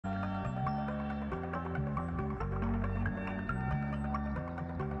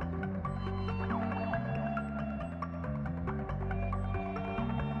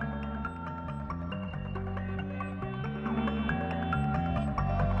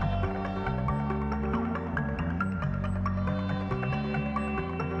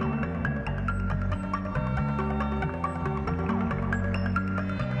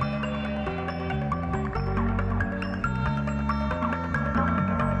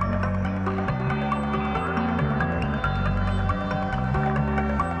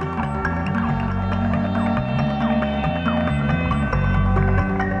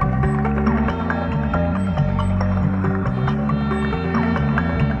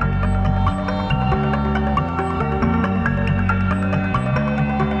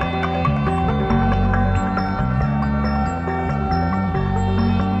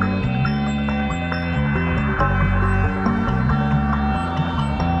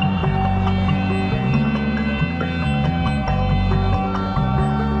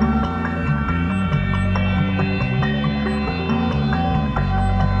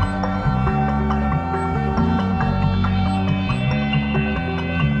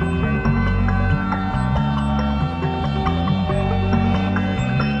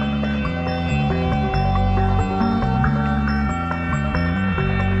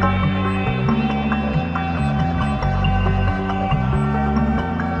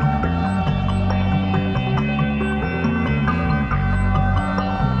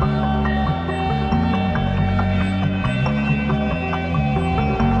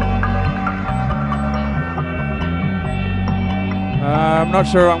I'm not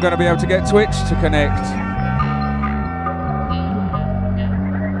sure I'm going to be able to get Twitch to connect.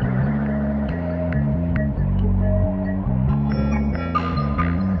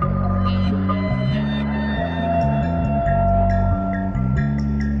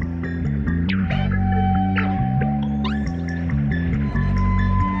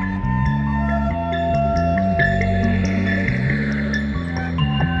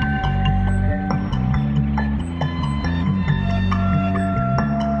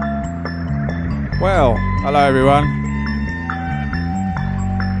 Well, hello everyone.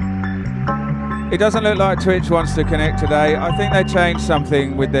 It doesn't look like Twitch wants to connect today. I think they changed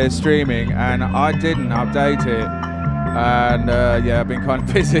something with their streaming and I didn't update it. And yeah, I've been kind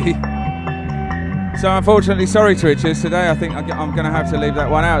of busy. So unfortunately, sorry Twitchers, today I think I'm going to have to leave that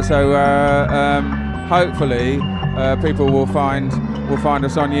one out. So hopefully people will find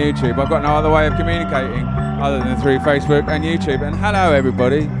us on YouTube. I've got no other way of communicating other than through Facebook and YouTube. And hello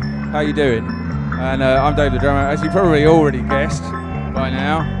everybody, how you doing? And I'm Dave the Drummer, as you probably already guessed by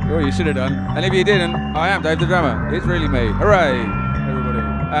now. Oh, you should have done. And if you didn't, I am Dave the Drummer. It's really me. Hooray, everybody.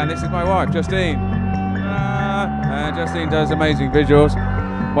 And this is my wife, Justine. And Justine does amazing visuals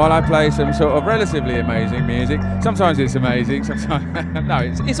while I play some sort of relatively amazing music. Sometimes it's amazing, sometimes... no,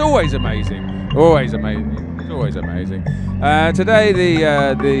 it's always amazing. Always amazing. It's always amazing. Today,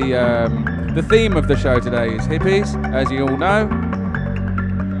 the theme of the show today is hippies, as you all know.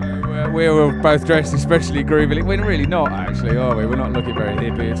 We were both dressed especially groovily. We're really not, actually, are we? We're not looking very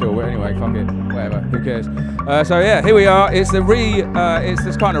hippie at all. But anyway, fuck it, whatever. Who cares? So yeah, here we are. It's it's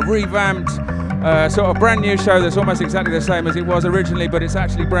this kind of revamped, sort of brand new show that's almost exactly the same as it was originally, but it's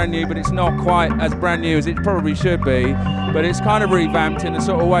actually brand new. But it's not quite as brand new as it probably should be. But it's kind of revamped in a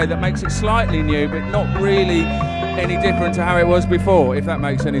sort of way that makes it slightly new, but not really any different to how it was before, if that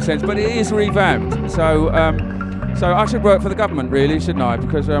makes any sense. But it is revamped. So I should work for the government, really, shouldn't I?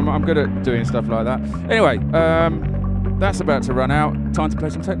 Because I'm good at doing stuff like that. Anyway, that's about to run out. Time to play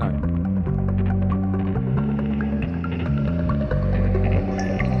some techno.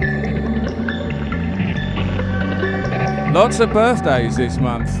 Lots of birthdays this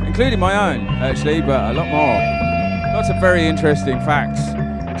month, including my own, actually, but a lot more. Lots of very interesting facts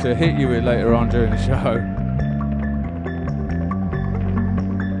to hit you with later on during the show.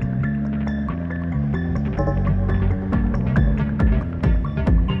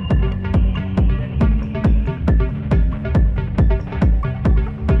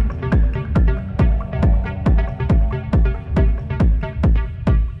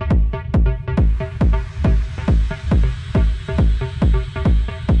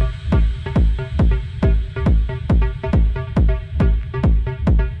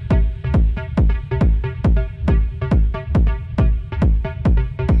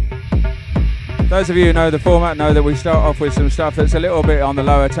 Those of you who know the format know that we start off with some stuff that's a little bit on the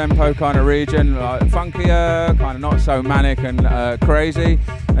lower tempo kind of region, like funkier, kind of not so manic and crazy,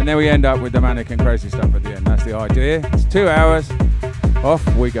 and then we end up with the manic and crazy stuff at the end. That's the idea. It's 2 hours, off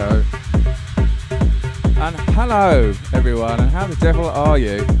we go. And hello everyone, and how the devil are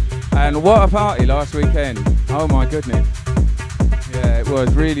you? And what a party last weekend. Oh my goodness. Yeah, it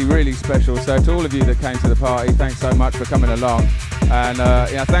was really, really special. So to all of you that came to the party, thanks so much for coming along. And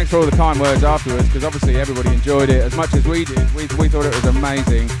yeah, thanks for all the kind words afterwards, because obviously everybody enjoyed it as much as we did. We thought it was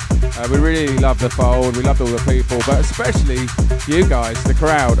amazing. We really loved the fold, we loved all the people, but especially you guys, the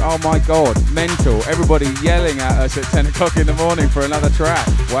crowd. Oh my God, mental. Everybody yelling at us at 10 o'clock in the morning for another track.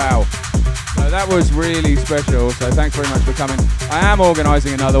 Wow. So that was really special, so thanks very much for coming. I am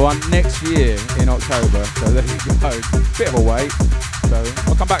organising another one next year in October, so there you go. Bit of a wait, so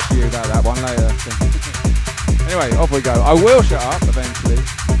I'll come back to you about that one later. Anyway, off we go. I will shut up eventually.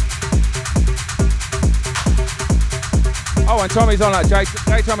 Oh, and Tommy's online. Jay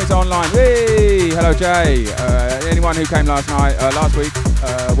Tommy's online. Hey, hello Jay. Anyone who came last week,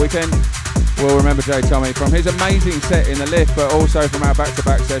 weekend, will remember Jay Tommy from his amazing set in the lift, but also from our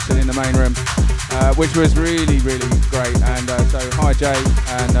back-to-back session in the main room, which was really, really great. And so, hi Jay,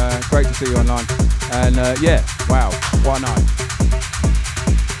 and great to see you online. And yeah, wow, what a night.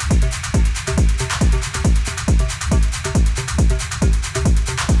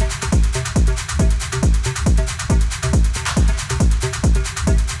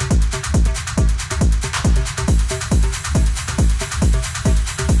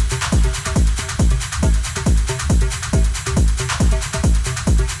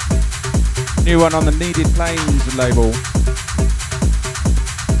 New one on the Needed Planes label.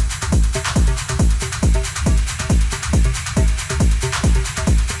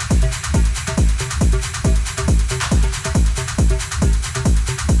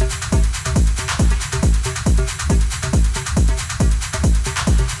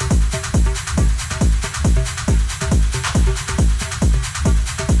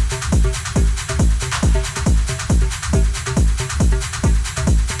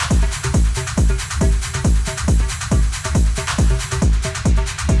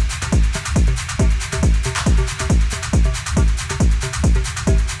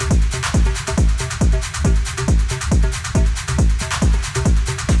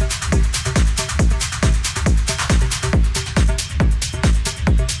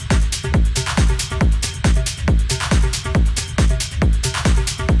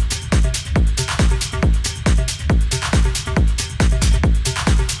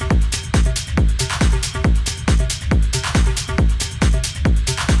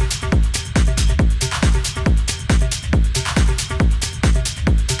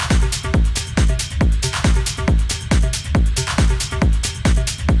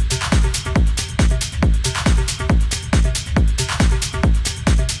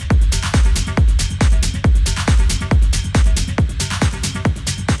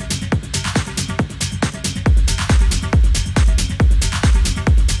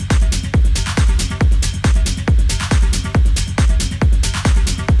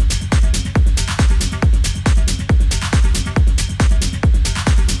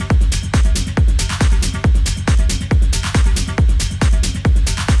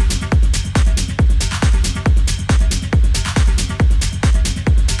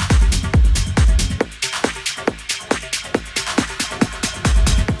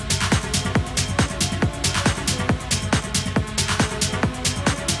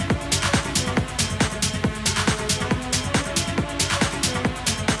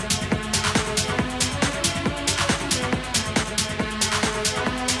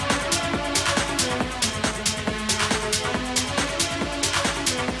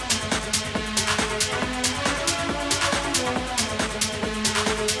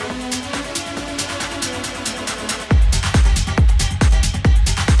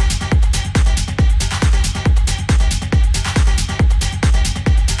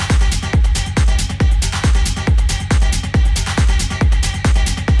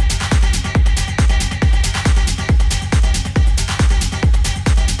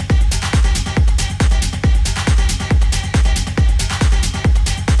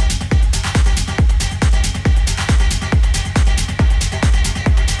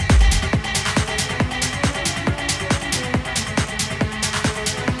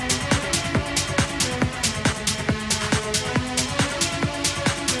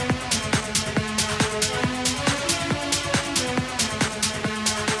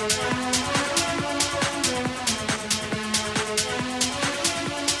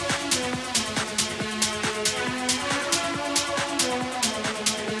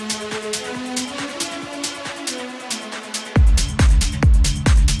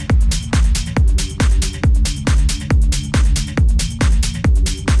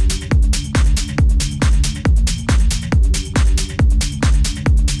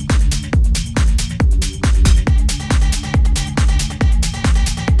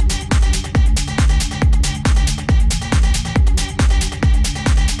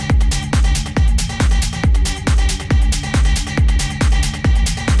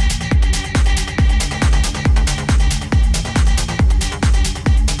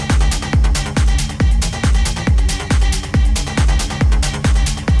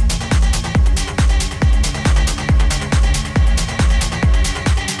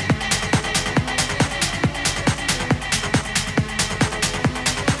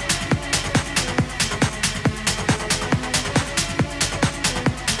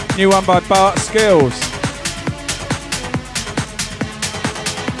 New one by Bart, Skils.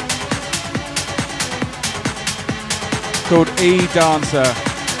 Called E-Dancer.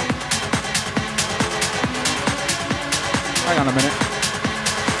 Hang on a minute.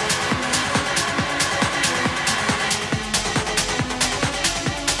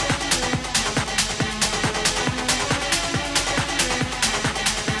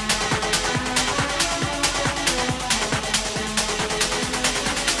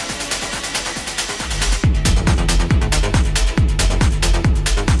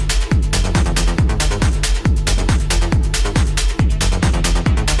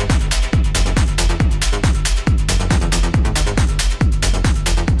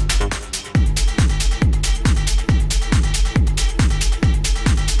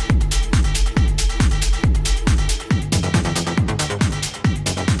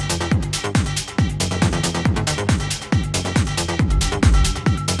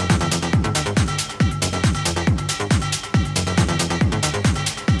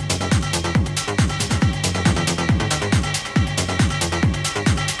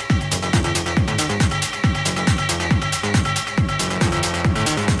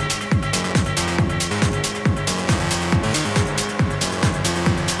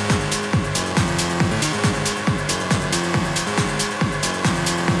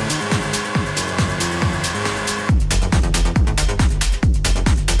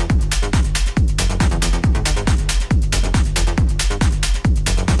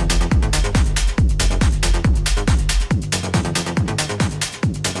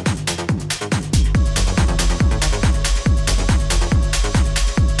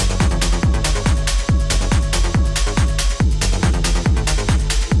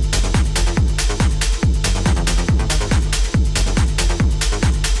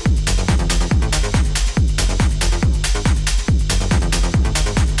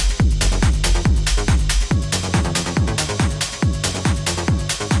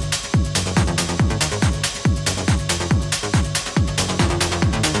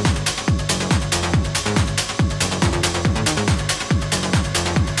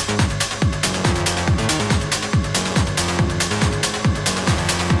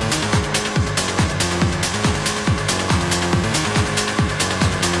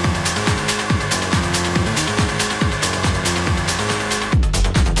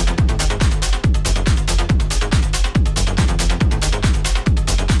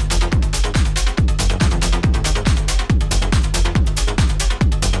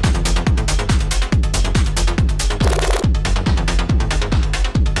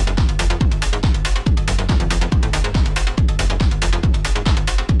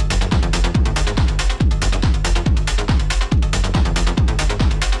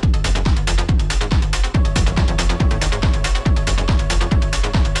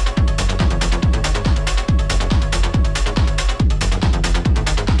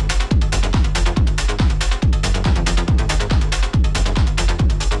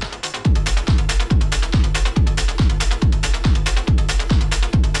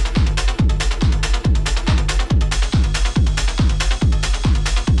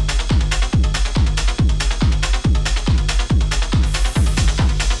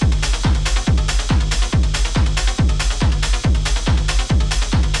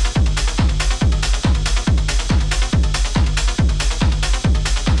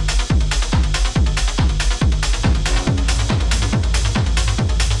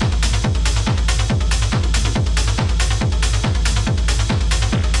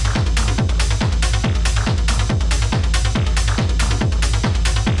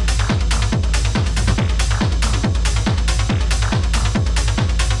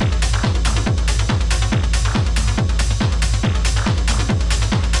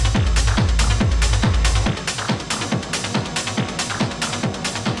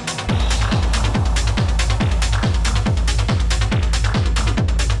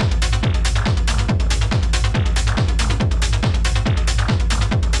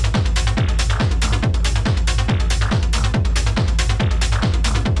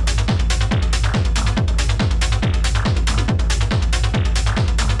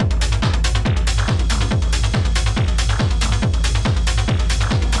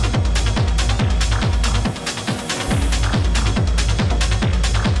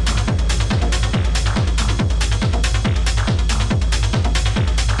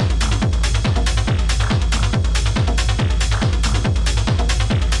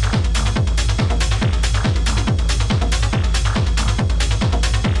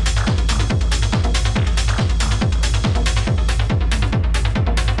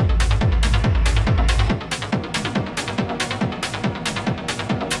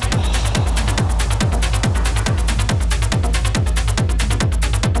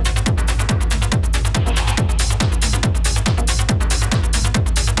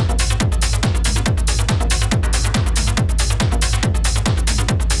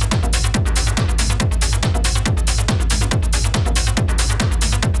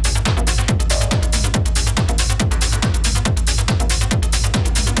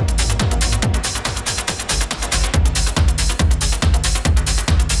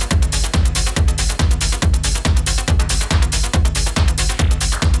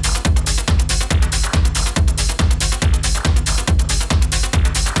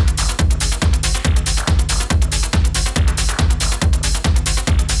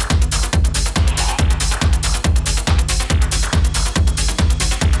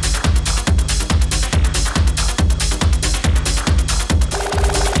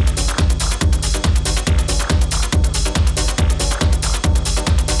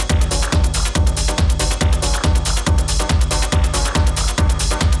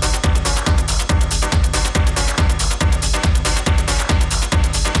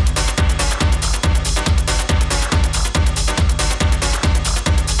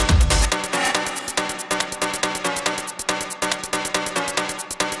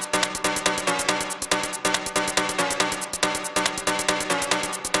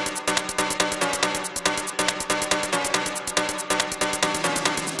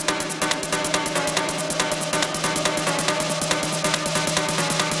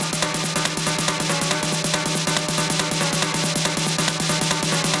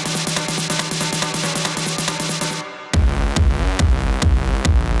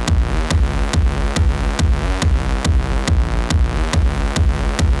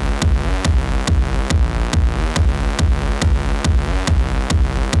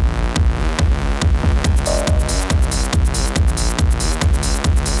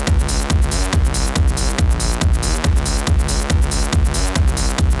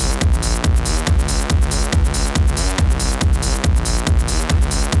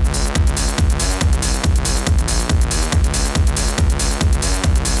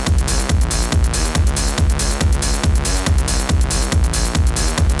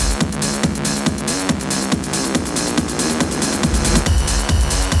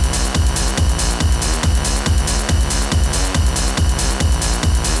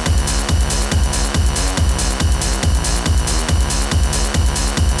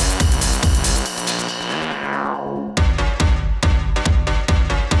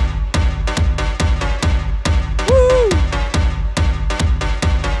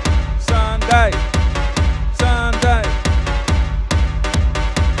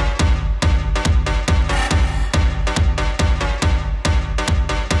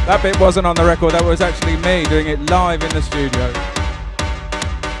 That bit wasn't on the record, that was actually me doing it live in the studio.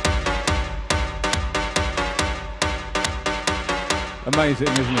 Amazing,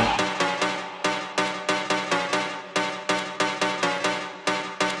 isn't it?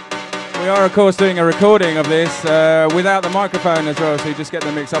 We are, of course, doing a recording of this without the microphone as well, so you just get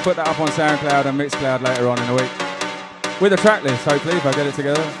the mix. I'll put that up on SoundCloud and Mixcloud later on in the week. With a track list, hopefully, if I get it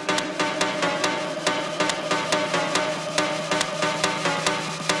together.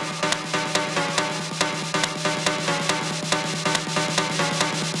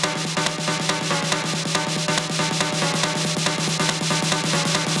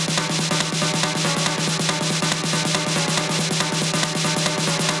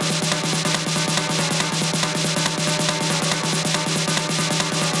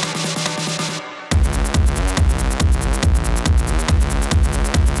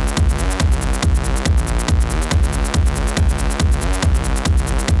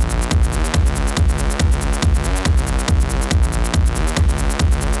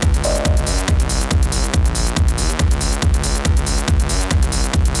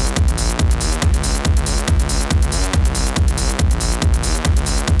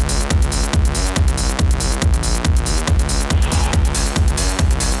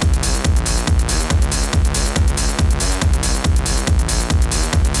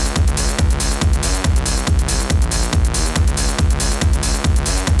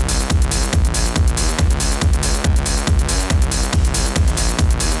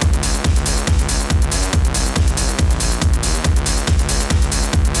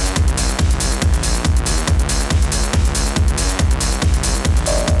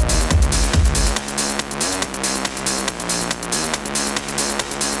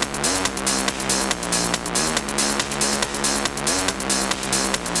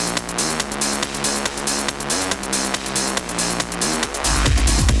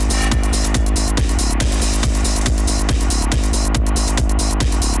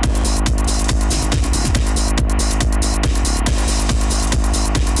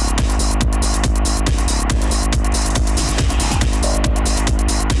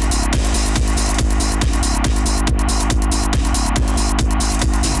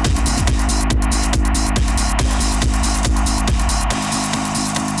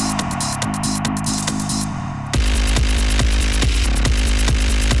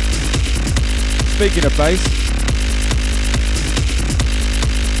 Speaking of bass,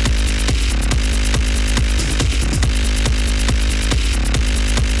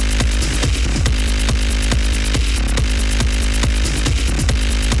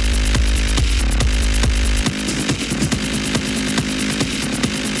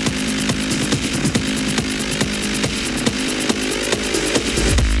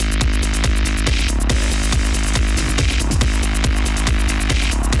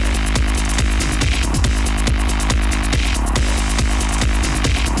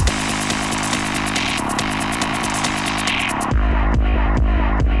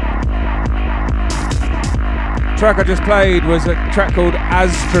 track I just played was a track called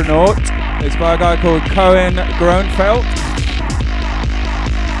Aztronaut. It's by a guy called Koen Groeneveld.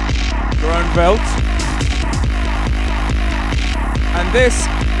 And this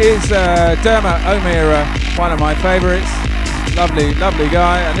is Dermot O'Meara, one of my favourites. Lovely, lovely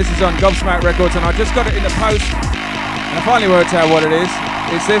guy. And this is on Gobsmack Records, and I just got it in the post, and I finally worked out what it is.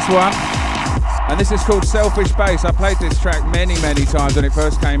 It's this one. And this is called Selfish Bass. I played this track many, many times when it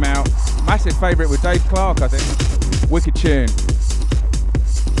first came out. Massive favourite with Dave Clark, I think. Wicked tune.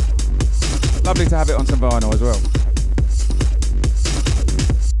 Lovely to have it on some vinyl as well.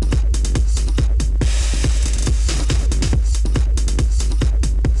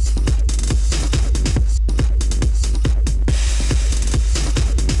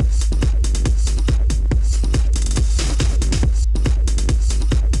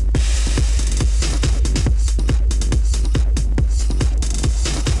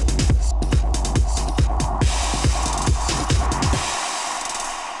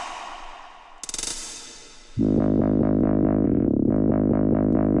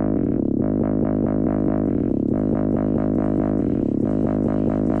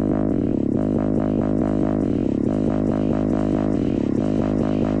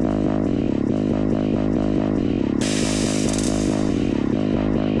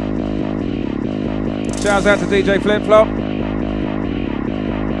 Shouts out to DJ Flip Flop.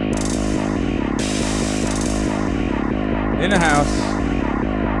 In the house.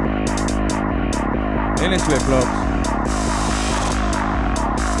 In his flip flops.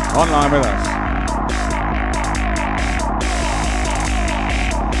 Online with us.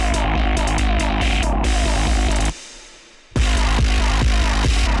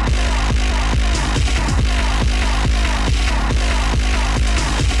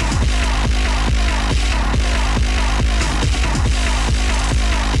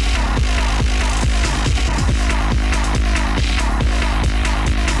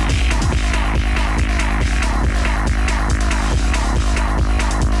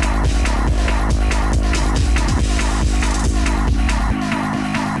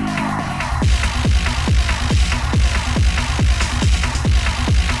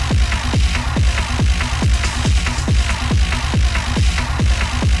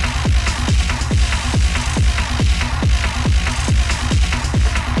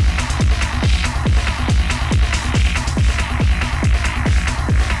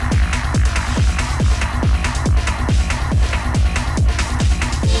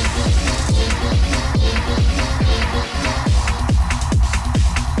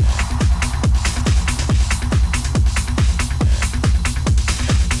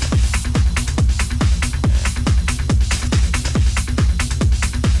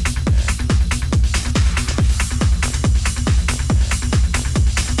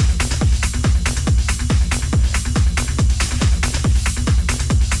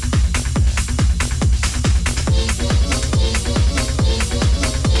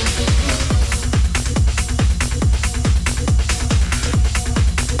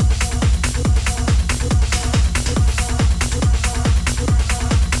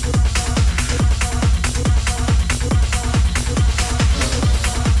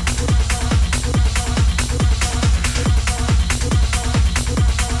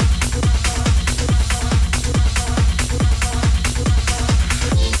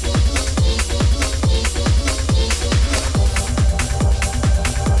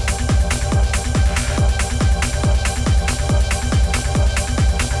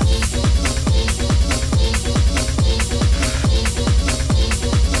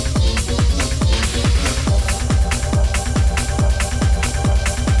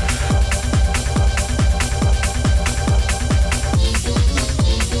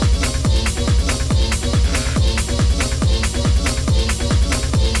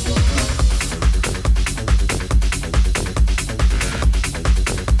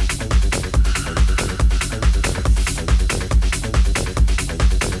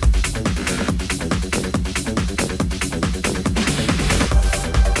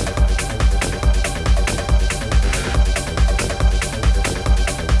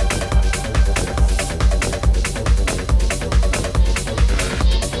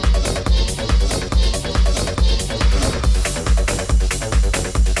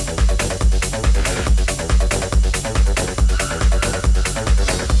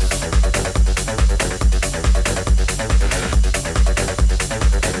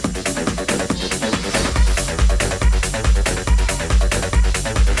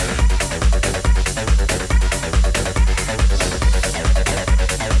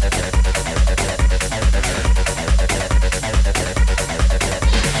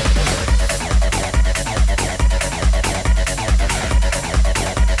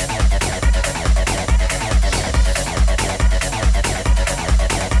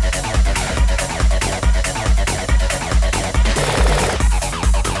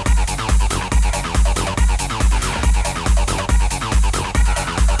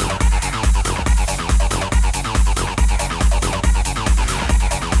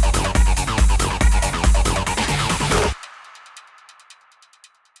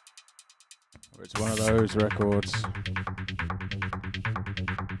 those records.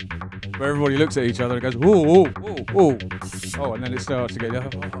 Where everybody looks at each other and goes, ooh, ooh, ooh, ooh. Oh, and then it starts to get,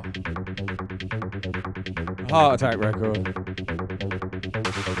 heart attack record.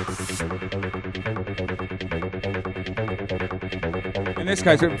 In this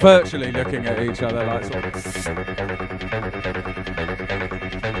case, we're virtually looking at each other like sort of.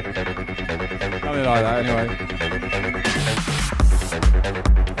 Something like that, anyway.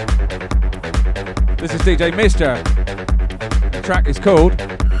 This is DJ Misjah. The track is called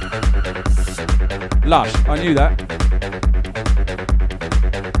Lush. I knew that.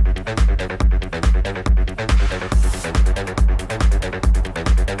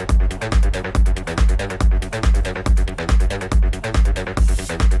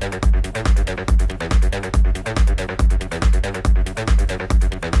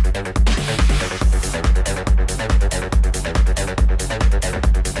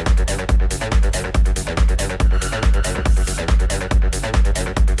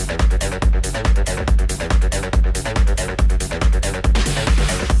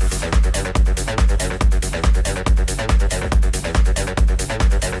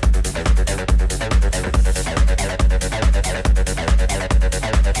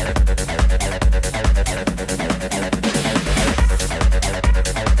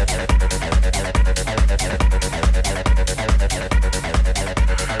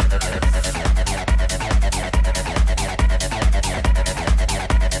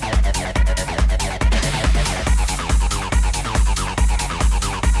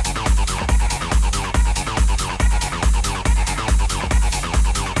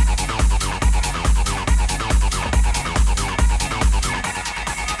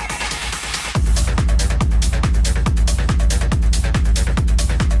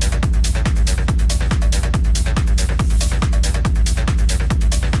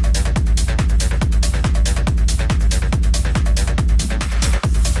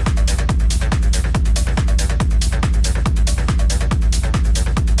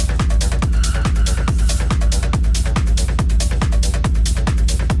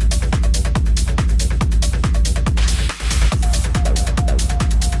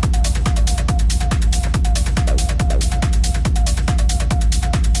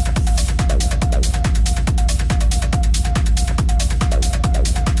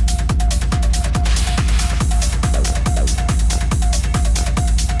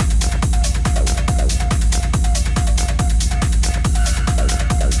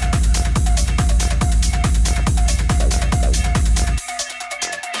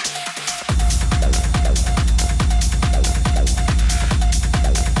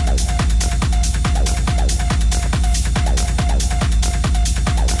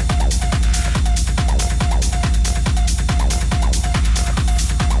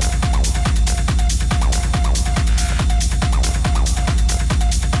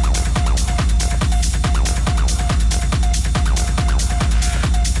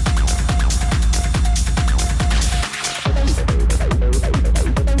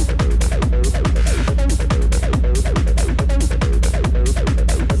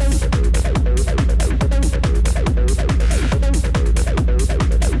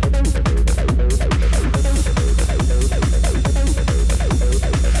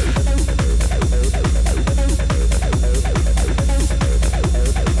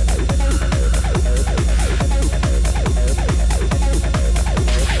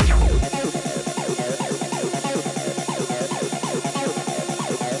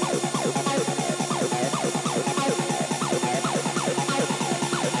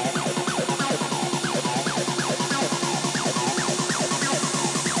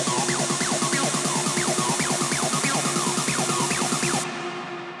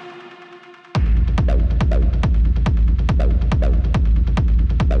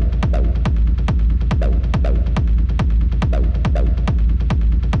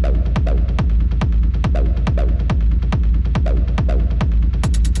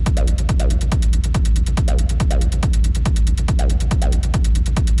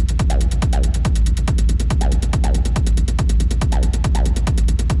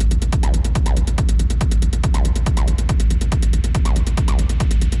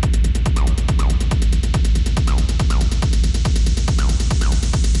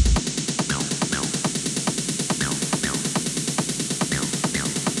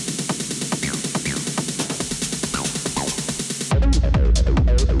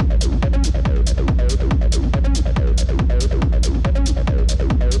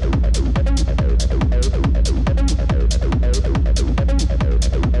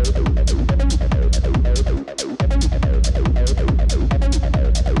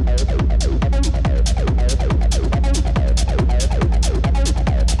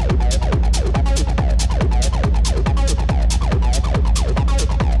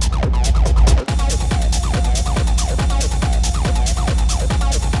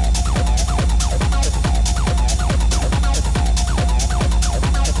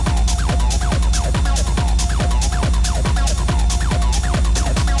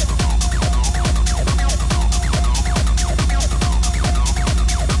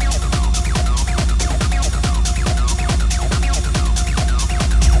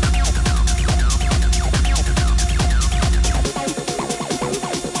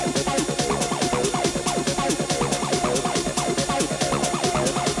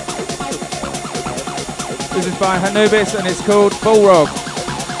 by Hanubis and it's called Balrog.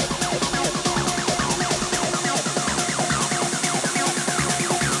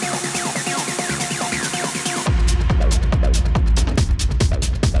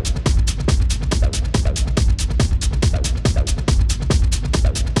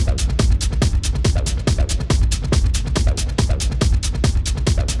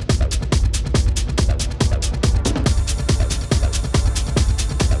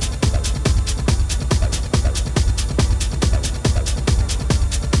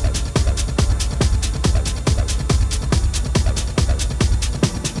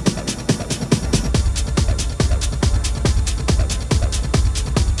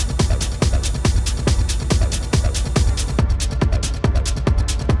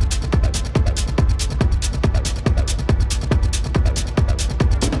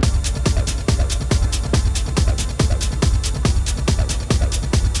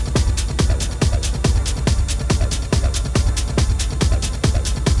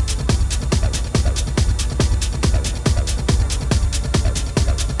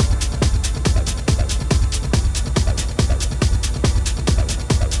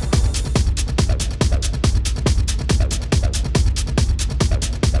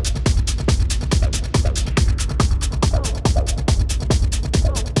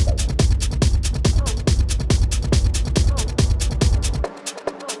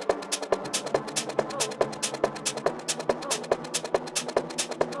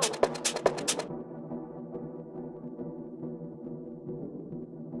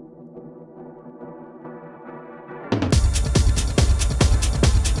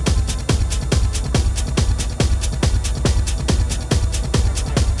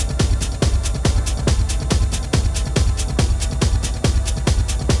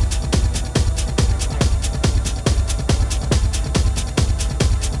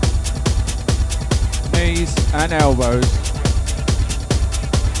 And elbows.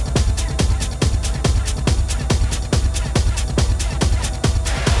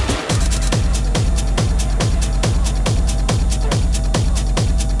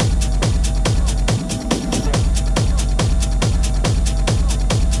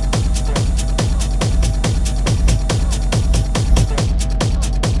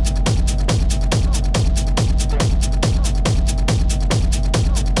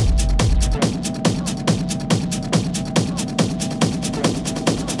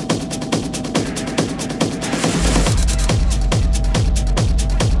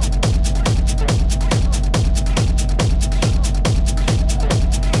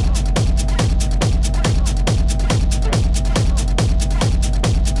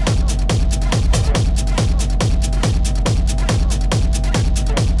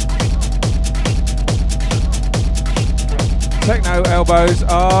 Techno elbows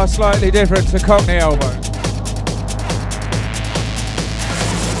are slightly different to Cockney elbows.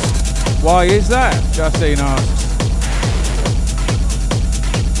 Why is that? Justine asks.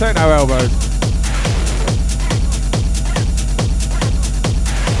 Techno elbows.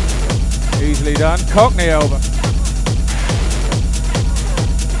 Easily done. Cockney elbow.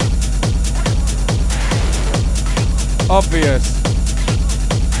 Obvious.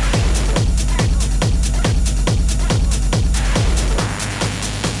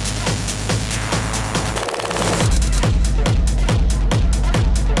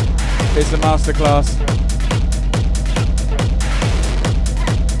 It's a masterclass.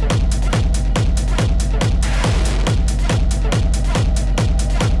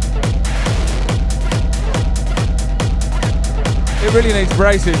 It really needs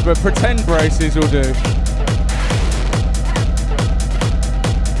braces, but pretend braces will do.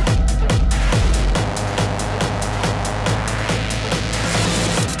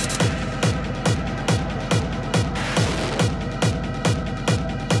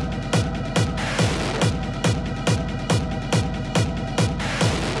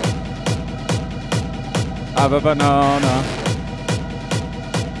 Have a banana.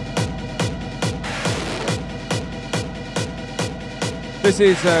 This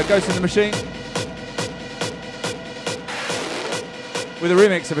is Ghost in the Machine with a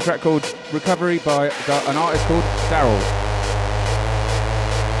remix of a track called Recovery by an artist called Dahryl.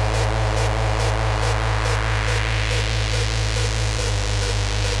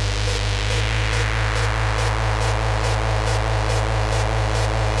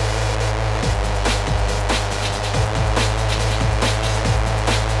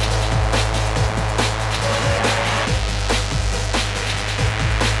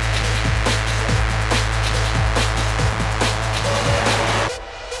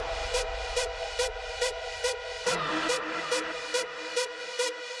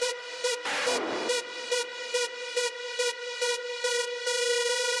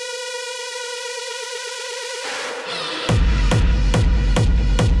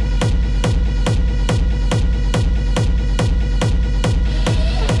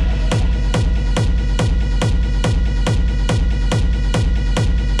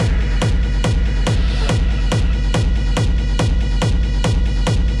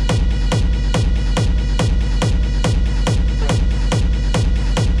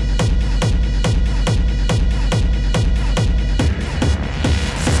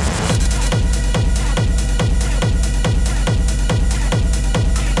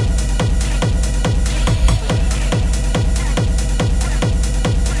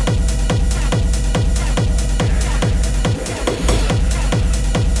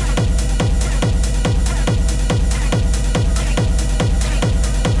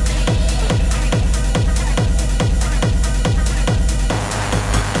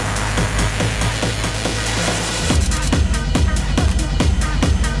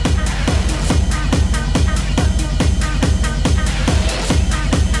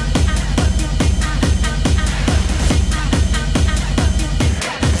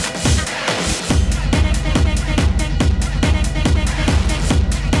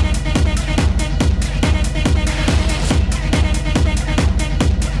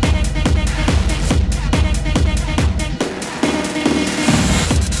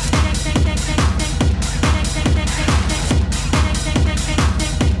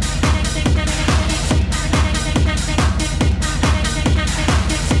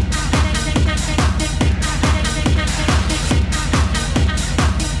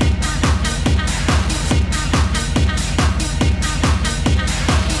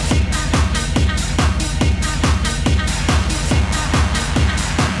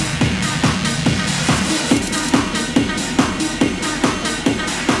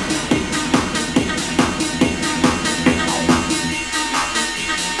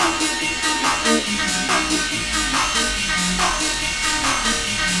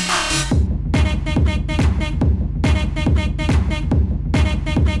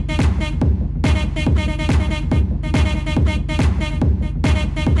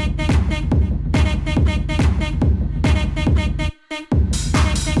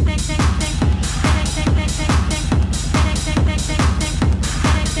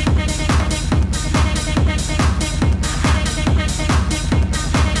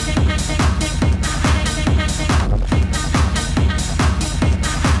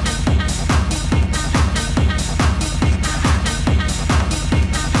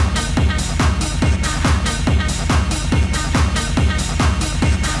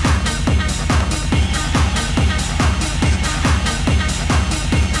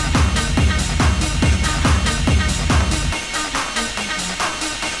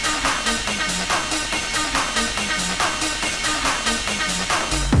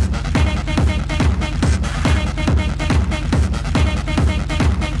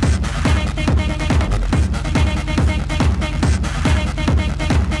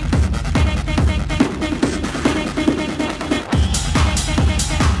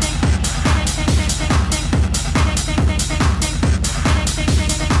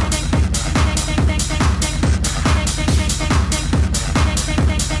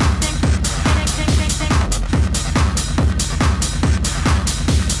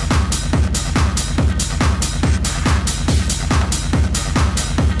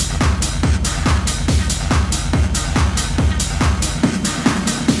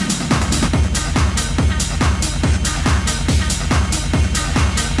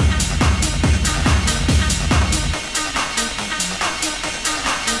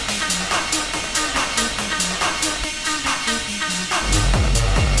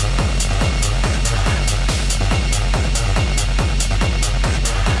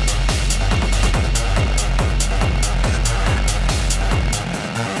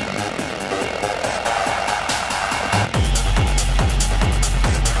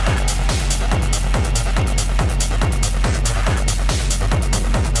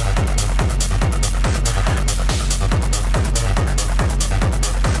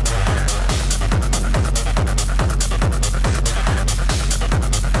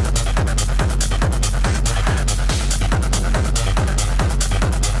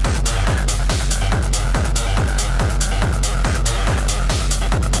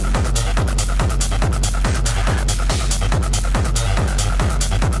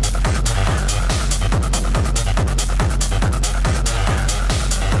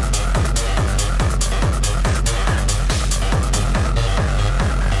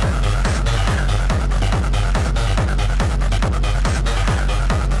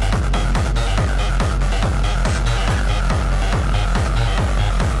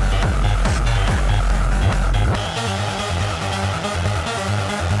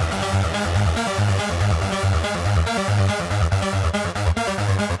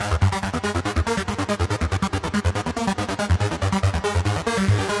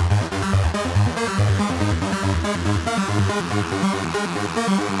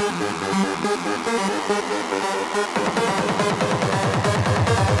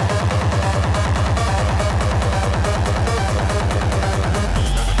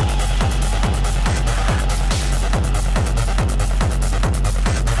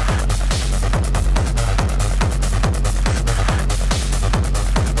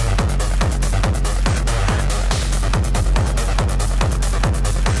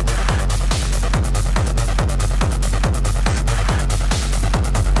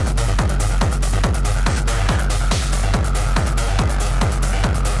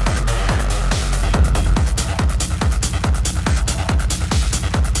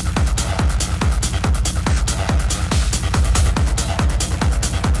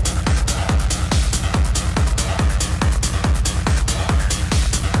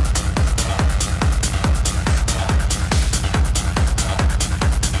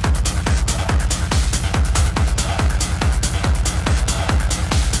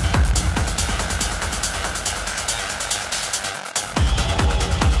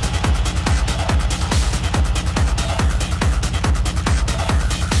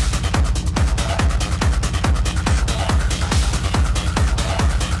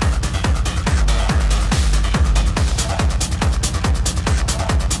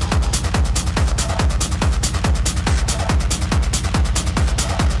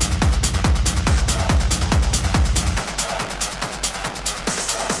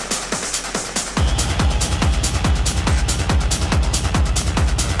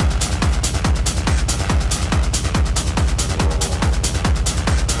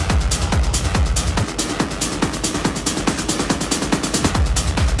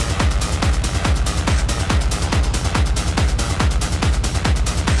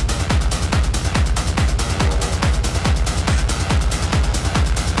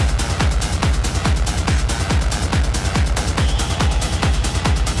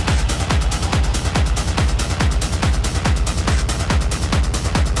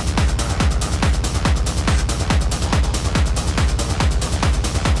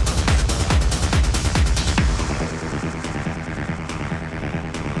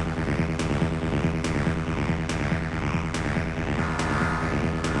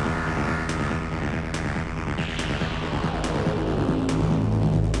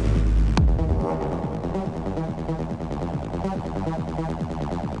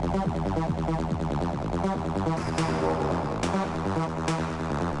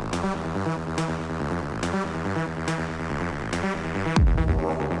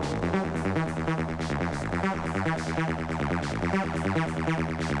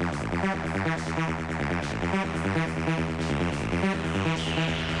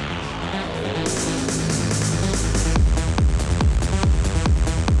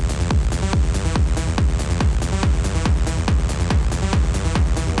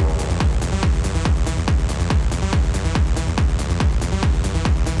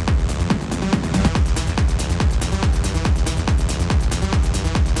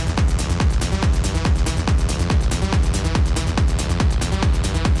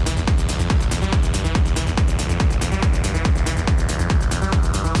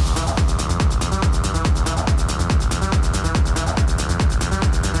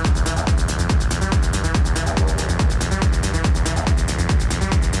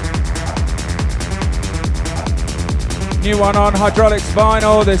 New one on Hydraulics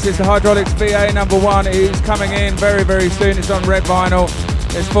vinyl. This is the Hydraulics VA number 1. It is coming in very, very soon. It's on red vinyl.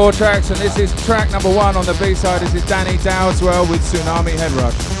 There's 4 tracks, and this is track number 1 on the B-side. This is Danny Dowswell with Tsunami Head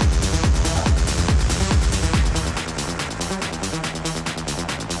Rush.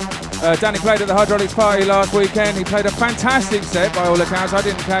 Danny played at the Hydraulics party last weekend. He played a fantastic set by all accounts. I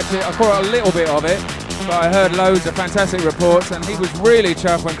didn't catch it. I caught a little bit of it, but I heard loads of fantastic reports, and he was really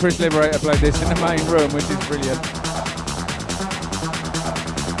chuffed when Chris Liberator played this in the main room, which is brilliant.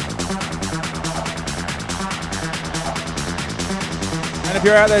 And if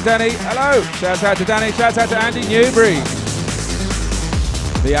you're out there, Danny, hello. Shout out to Danny. Shout out to Andy Newbury,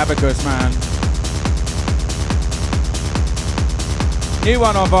 the Abacus man. New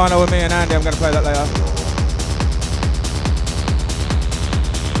one on vinyl with me and Andy. I'm going to play that later.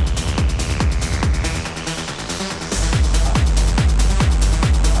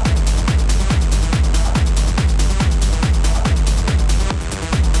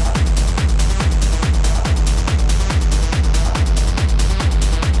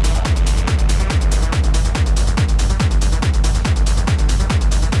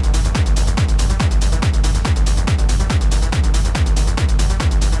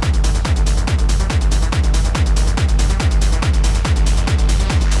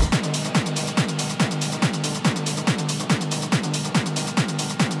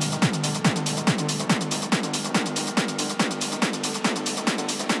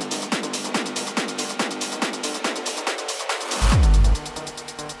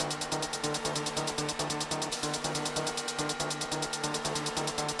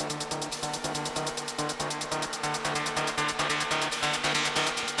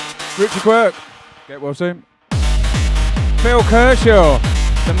 Richard Quirk, get well soon. Phil Kershaw,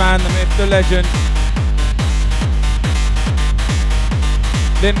 the man, the myth, the legend.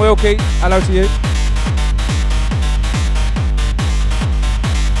 Lynn Wilkie, hello to you.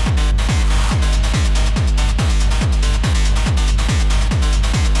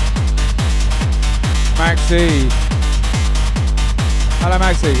 Maxie. Hello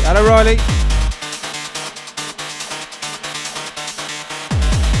Maxie. Hello Riley.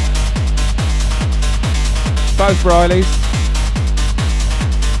 Both Rileys.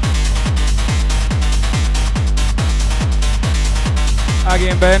 Aggie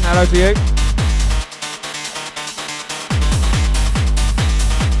and Ben, hello to you.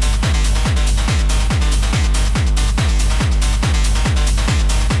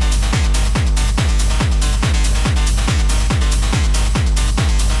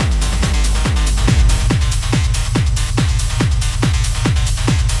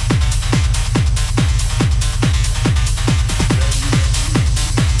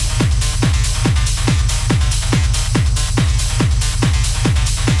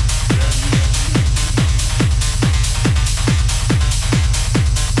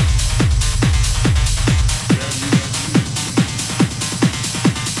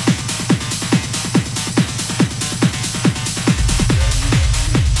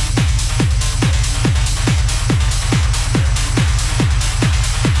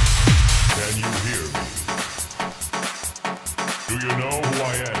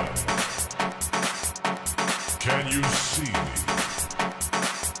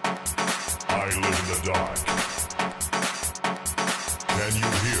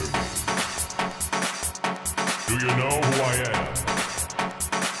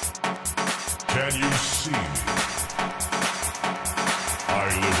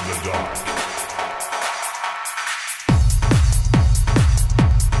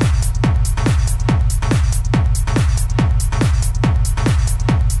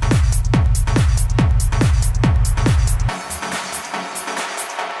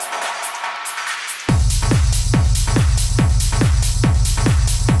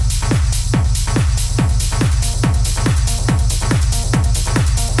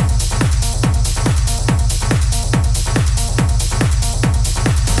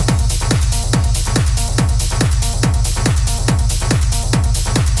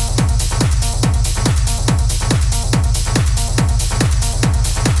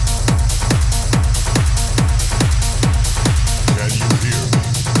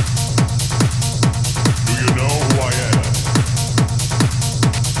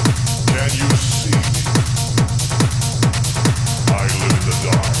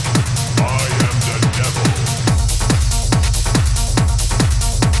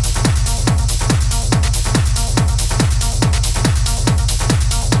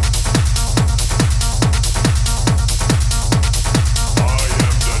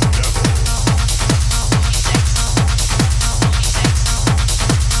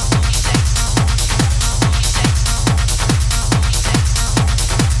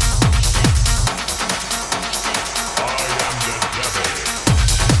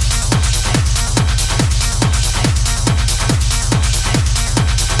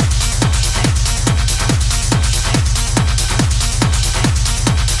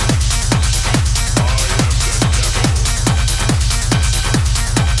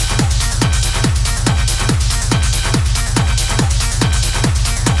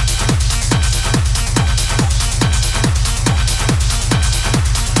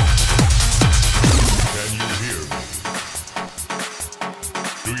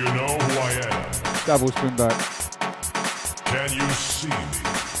 Double spin back. Can you see me?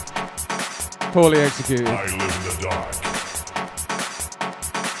 Poorly executed. I live in the dark.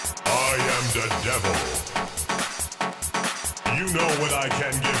 I am the devil. You know what I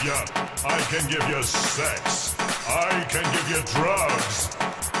can give you. I can give you sex. I can give you drugs.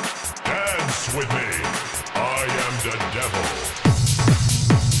 Dance with me. I am the devil.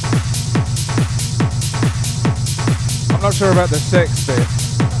 I'm not sure about the sex bit.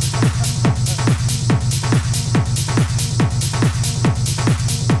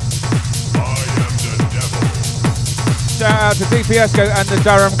 Shout out to DPSCO and the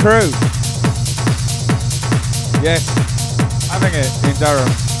Durham crew. Yes, having it in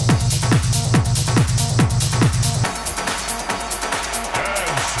Durham.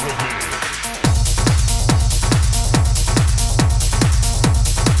 Dance with me.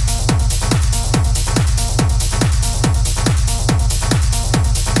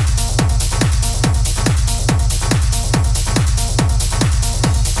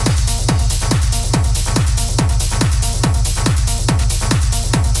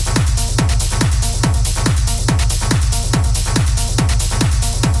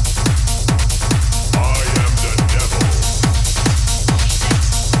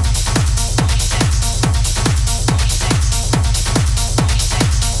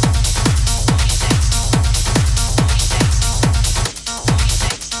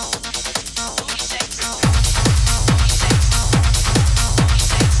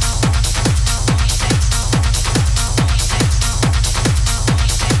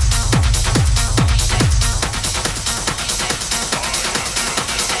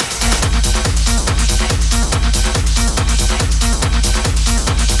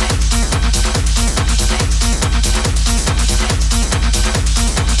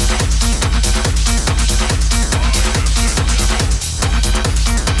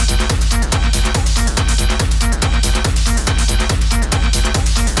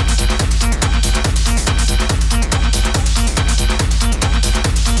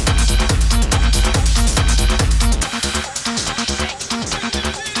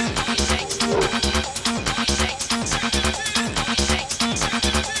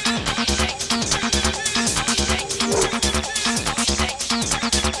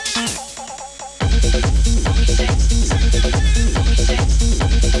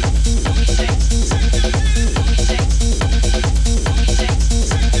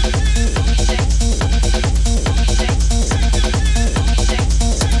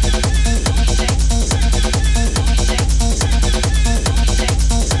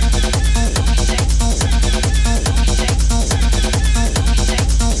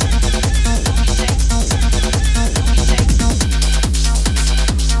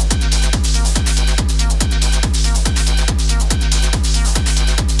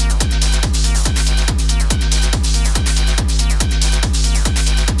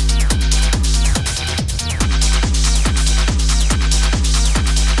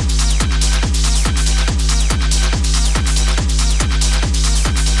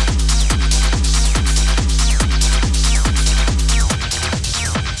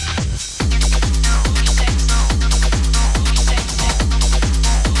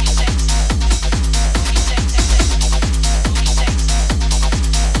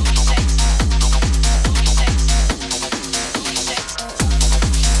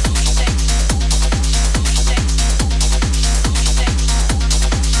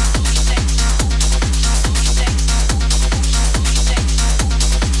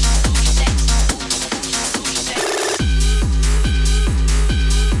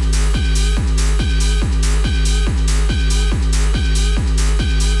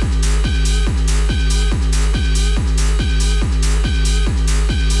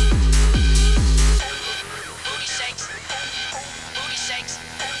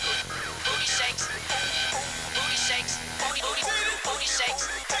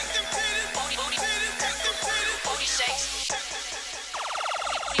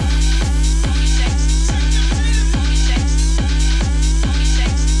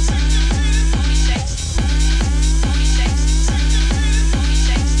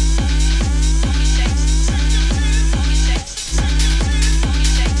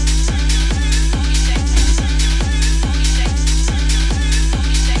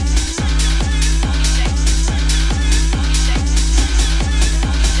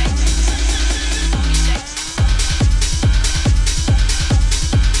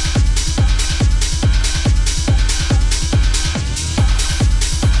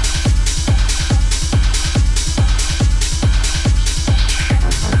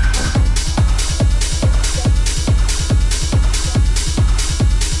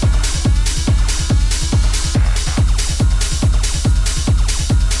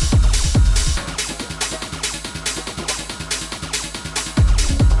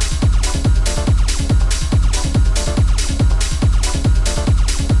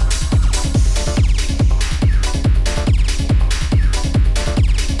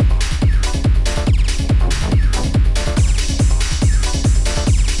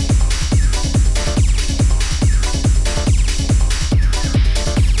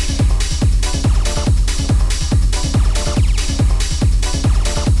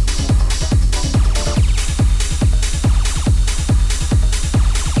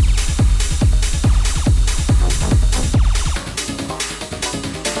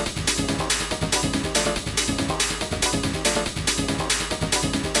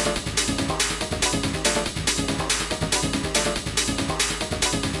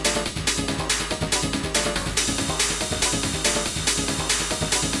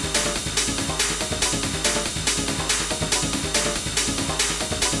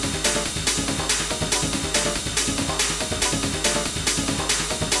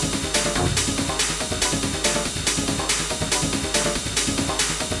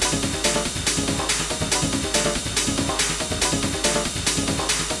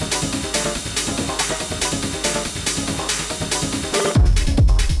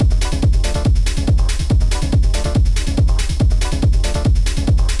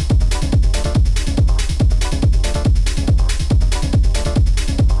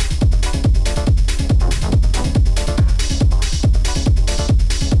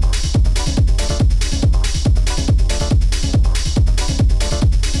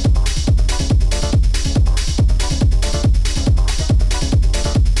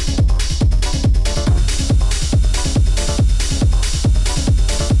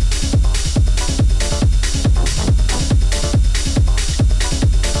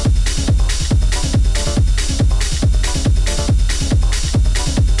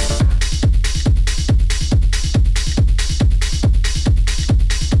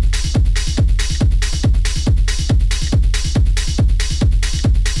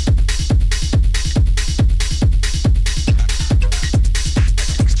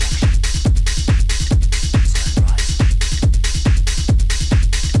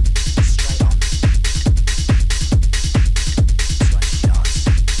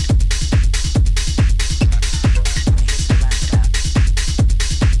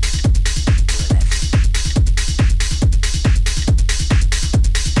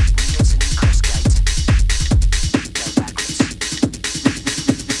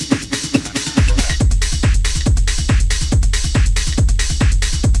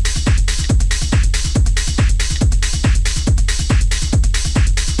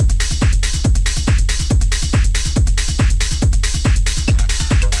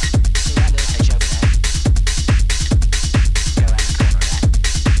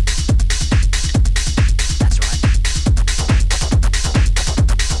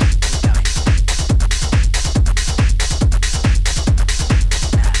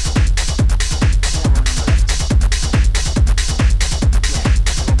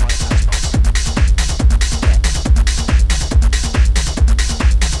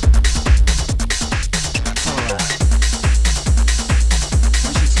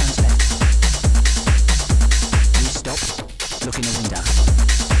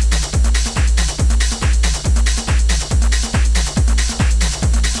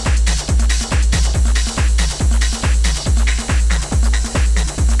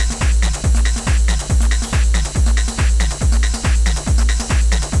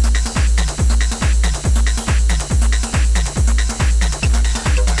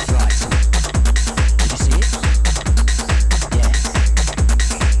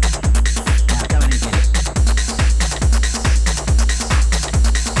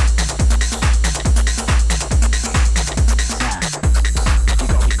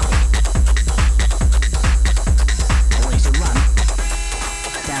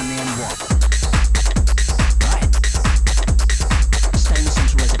 down the M1. Right. Stay in the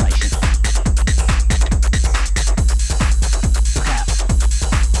central reservation. Look out.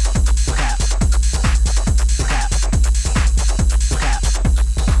 Look out. Look out. Look out.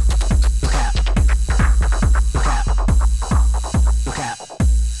 Look out. Look out. Look out.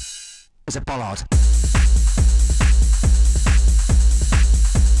 There's a bollard.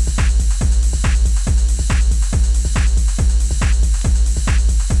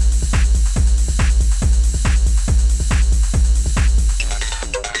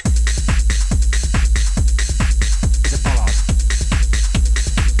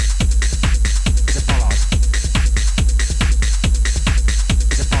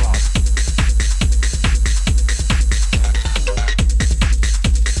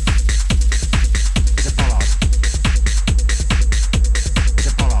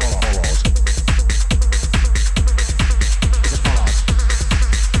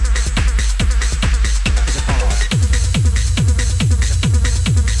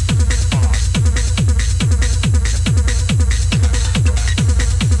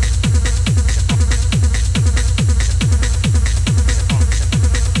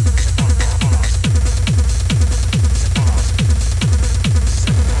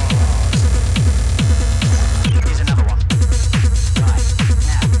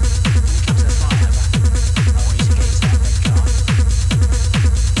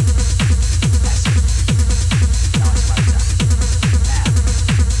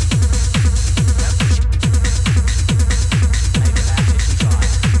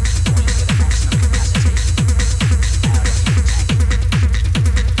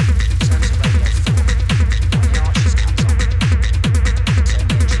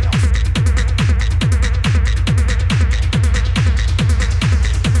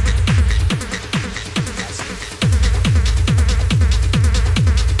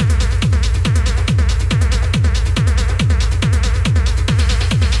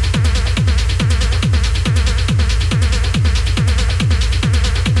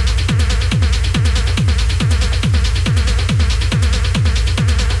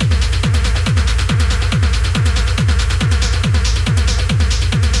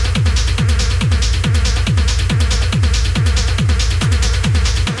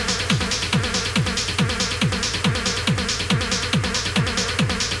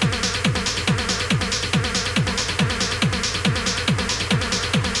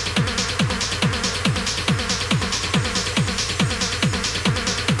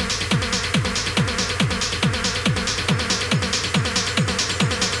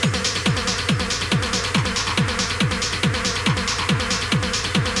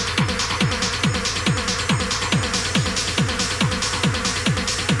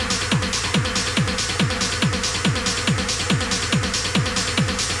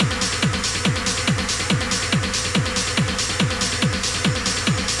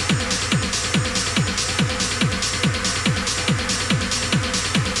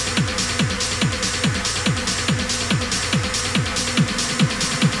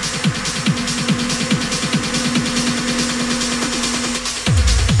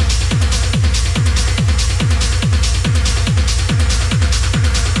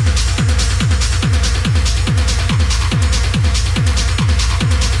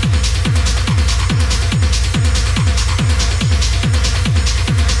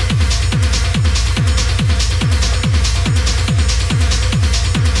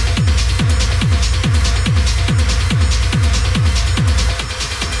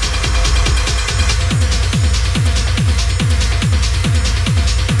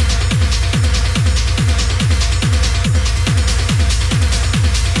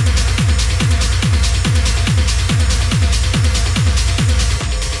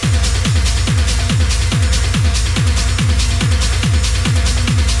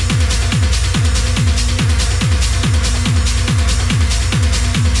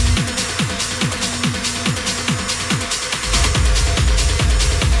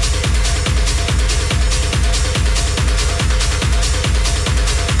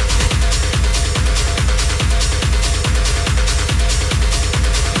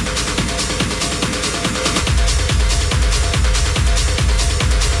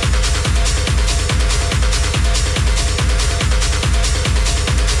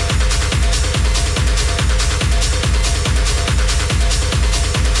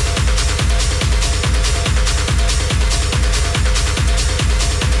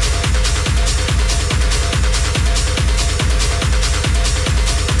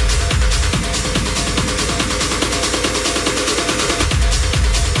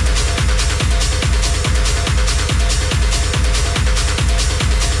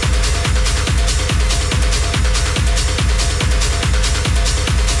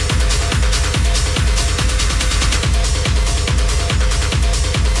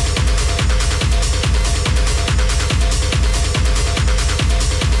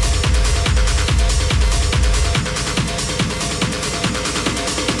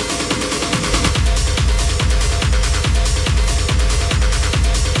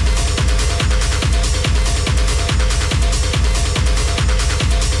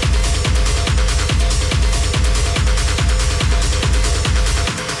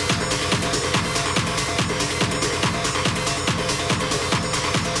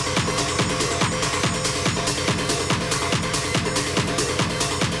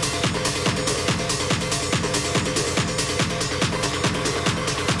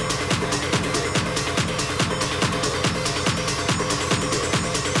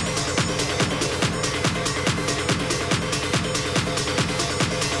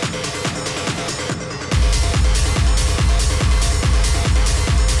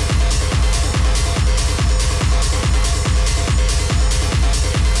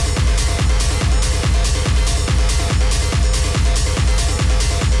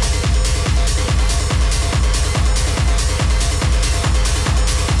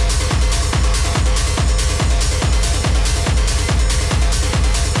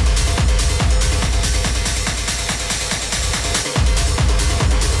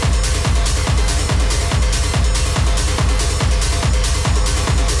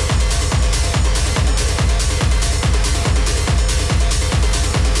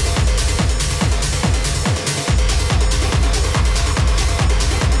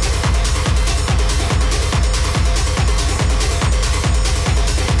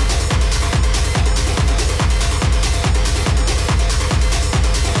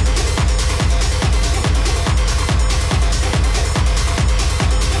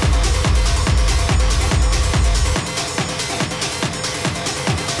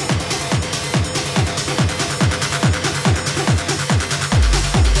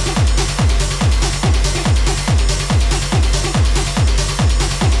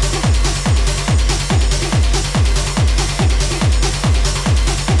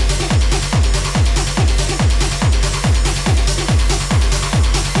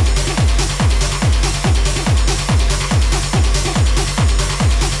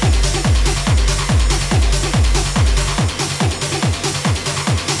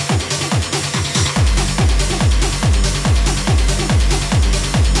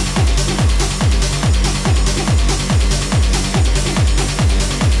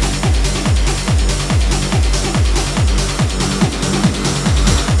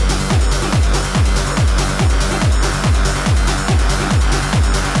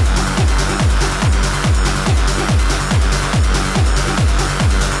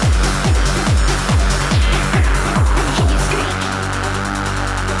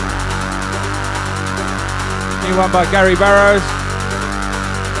 new one by Gary Barrows.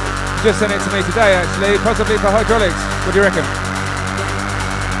 Just sent it to me today, actually, possibly for hydraulics. What do you reckon?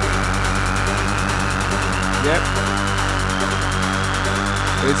 Yep.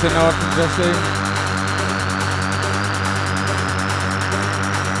 It's an odd, interesting.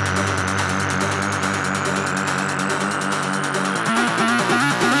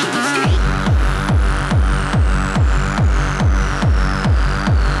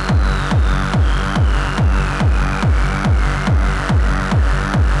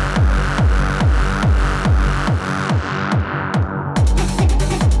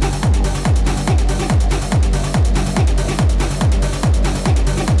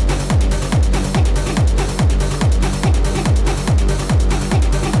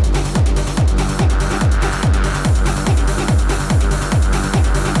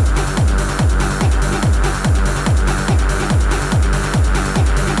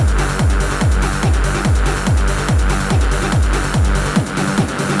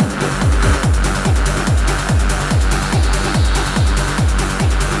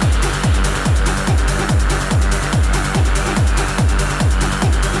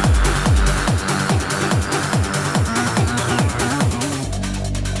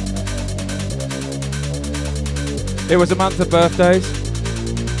 It was a month of birthdays,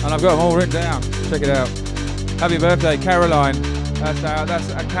 and I've got them all written down. Check it out. Happy birthday, Caroline. That's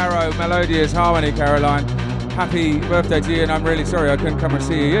a Caro Melodious Harmony, Caroline. Happy birthday to you, and I'm really sorry I couldn't come and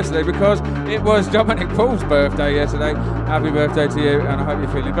see you yesterday because it was Dominic Paul's birthday yesterday. Happy birthday to you, and I hope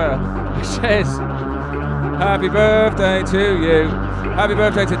you're feeling better. Says, happy birthday to you. Happy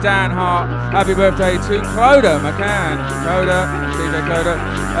birthday to Dan Hart. Happy birthday to Cloda McCann. Cloda, DJ Cloda.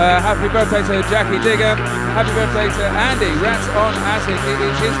 Happy birthday to Jackie Digger. Happy birthday to Andy, Rats on Acid. It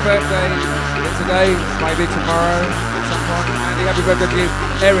is his birthday today, maybe tomorrow at some point. Andy, happy birthday to you.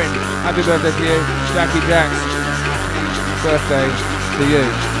 Erin, happy birthday to you. Jackie Jax, happy birthday to you.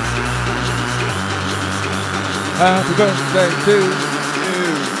 Happy birthday to you.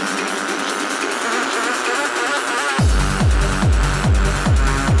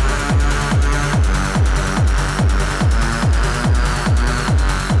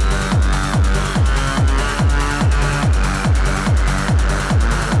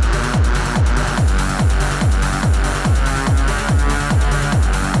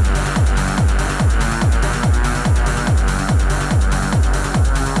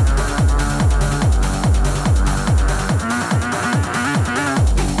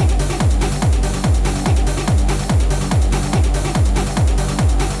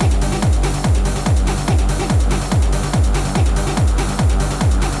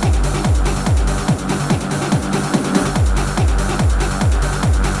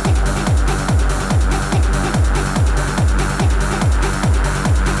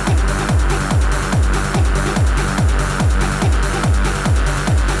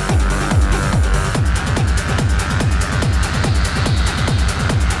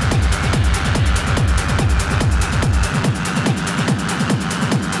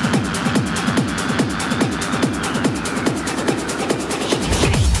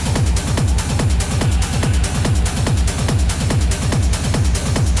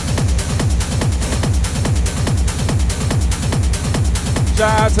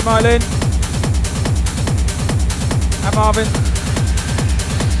 Shout out to Mylin and Marvin.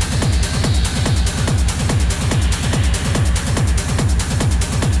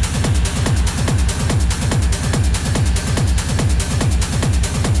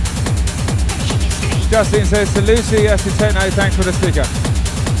 Justin says to Lucy SE02E27, thanks for the sticker,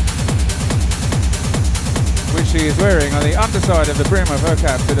 which she is wearing on the underside of the brim of her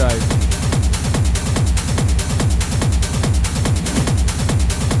cap today.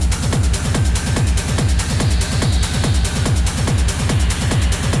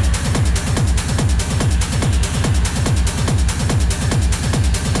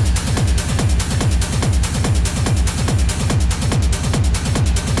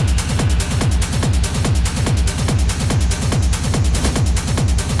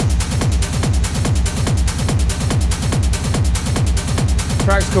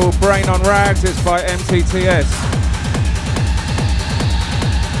 Track's called Brain on Rags, it's by MTTS.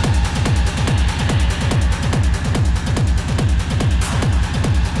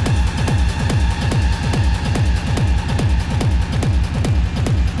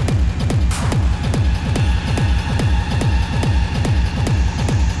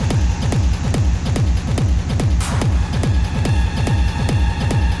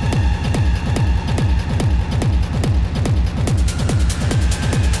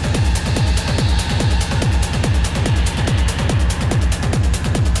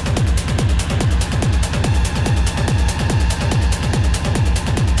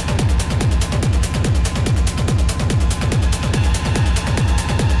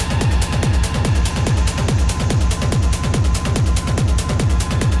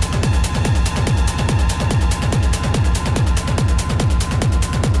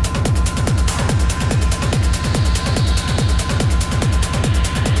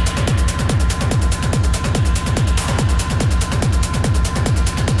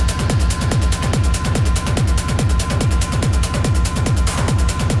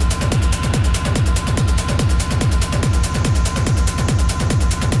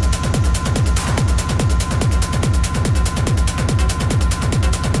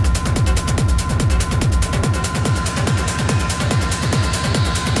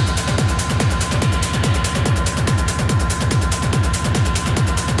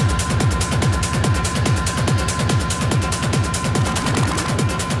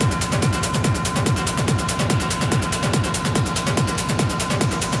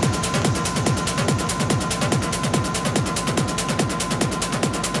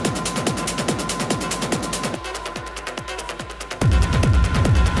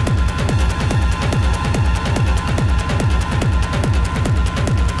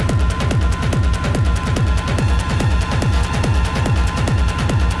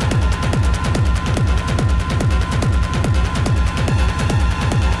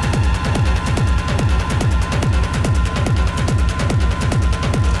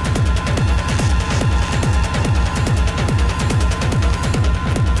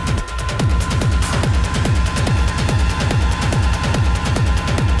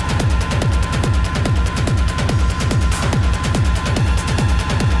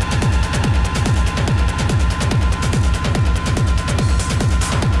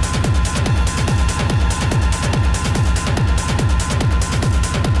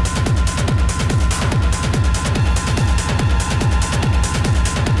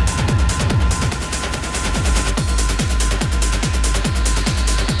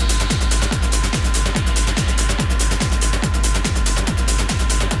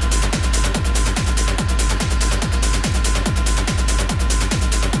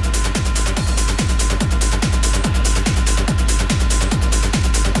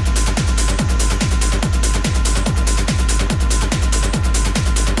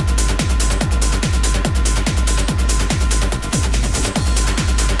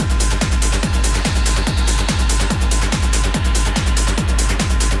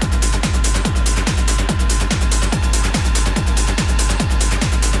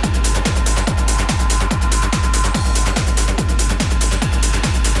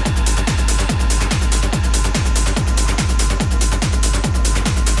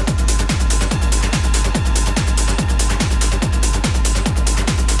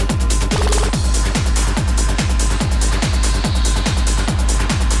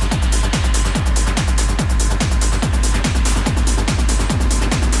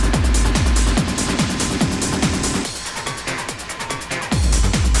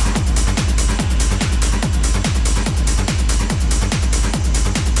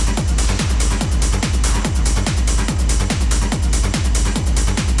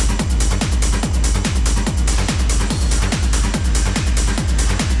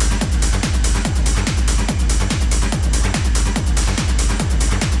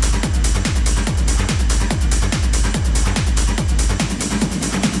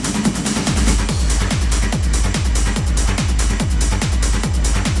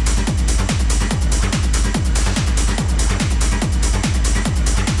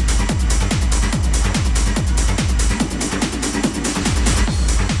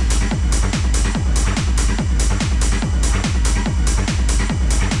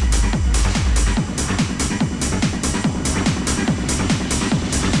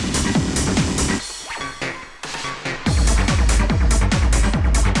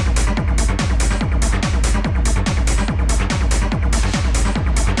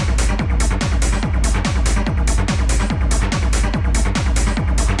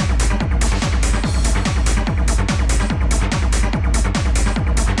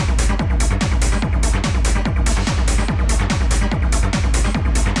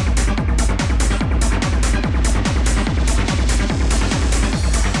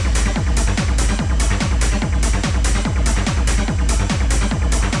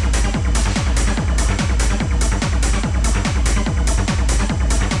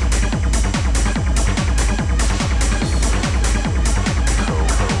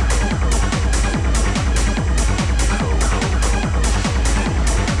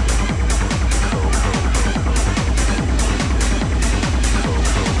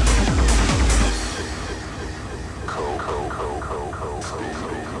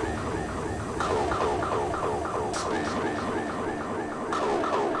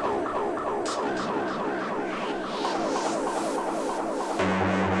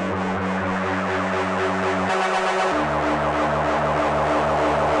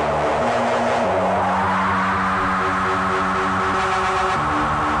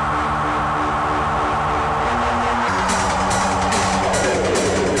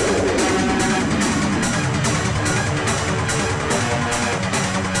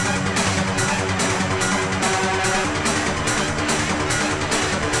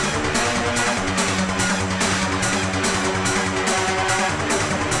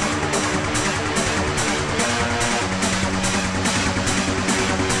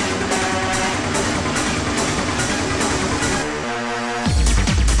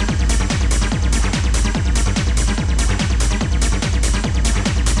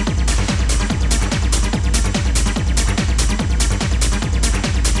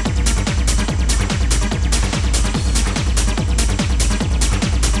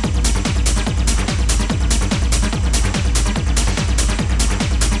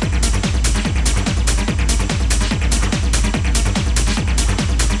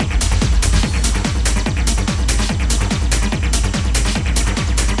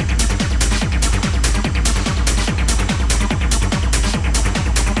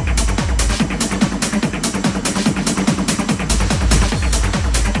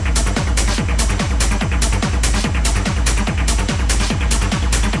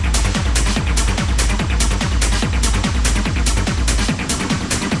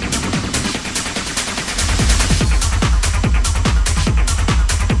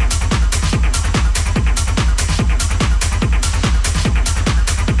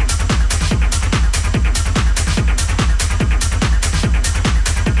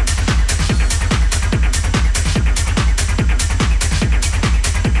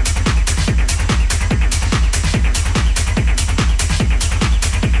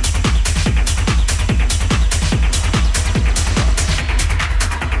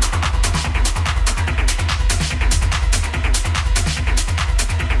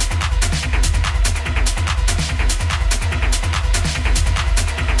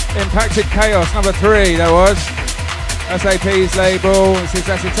 Impacted Chaos, number 3, that was. SAP's label, it's his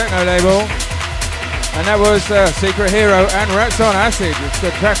acid techno label. And that was Secret Hero and Rats on Acid.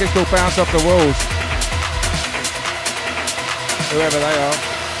 The track is called Bounce Off the Walls. Whoever they are.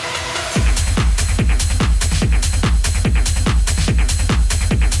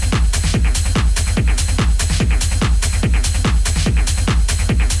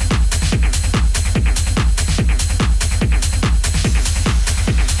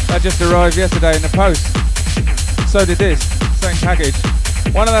 That just arrived yesterday in the post. So did this, same package.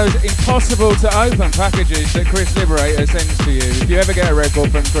 One of those impossible to open packages that Chris Liberator sends to you. If you ever get a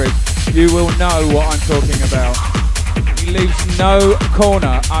record from Chris, you will know what I'm talking about. He leaves no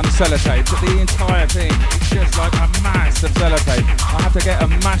corner unsellotape. The entire thing, it's just like a mass of sellotape. I have to get a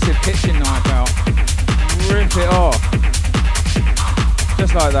massive kitchen knife out, rip it off,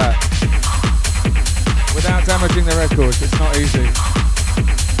 just like that, without damaging the records. It's not easy.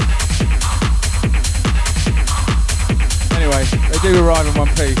 Anyway, they do arrive in one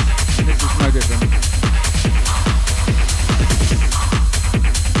piece, and this is no different.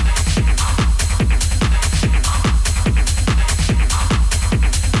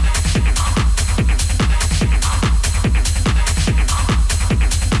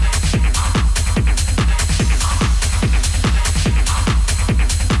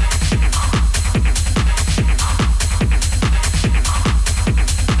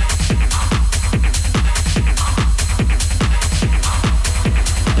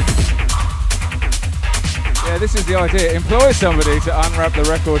 This is the idea. Employ somebody to unwrap the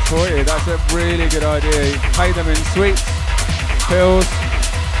records for you. That's a really good idea. Pay them in sweets, pills,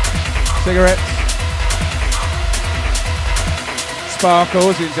 cigarettes,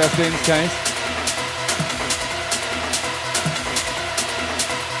 sparkles in Justin's case.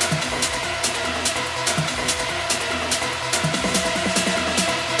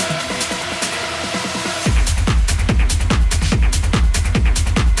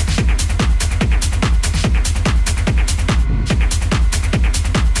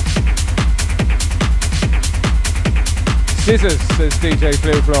 Scissors, says DJ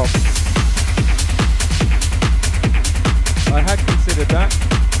Flip Flop. I had considered that.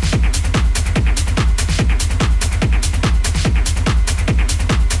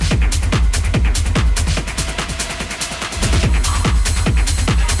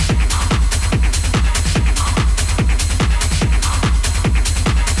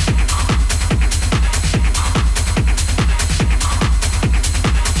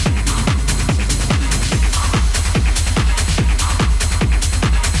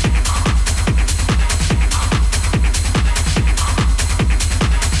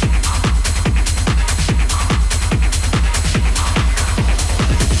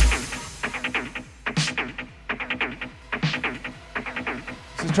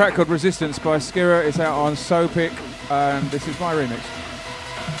 Track called Resistance by Skira. It's out on Sopic, and this is my remix.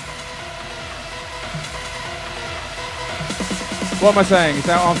 What am I saying? It's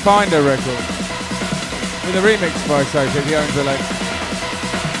out on Finder Records with a remix by Sopic. He owns the label.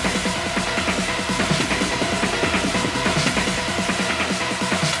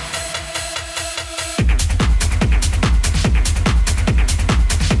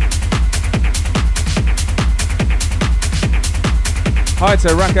 Hi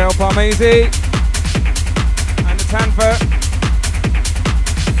to Raquel Parmesi and the Tanfer.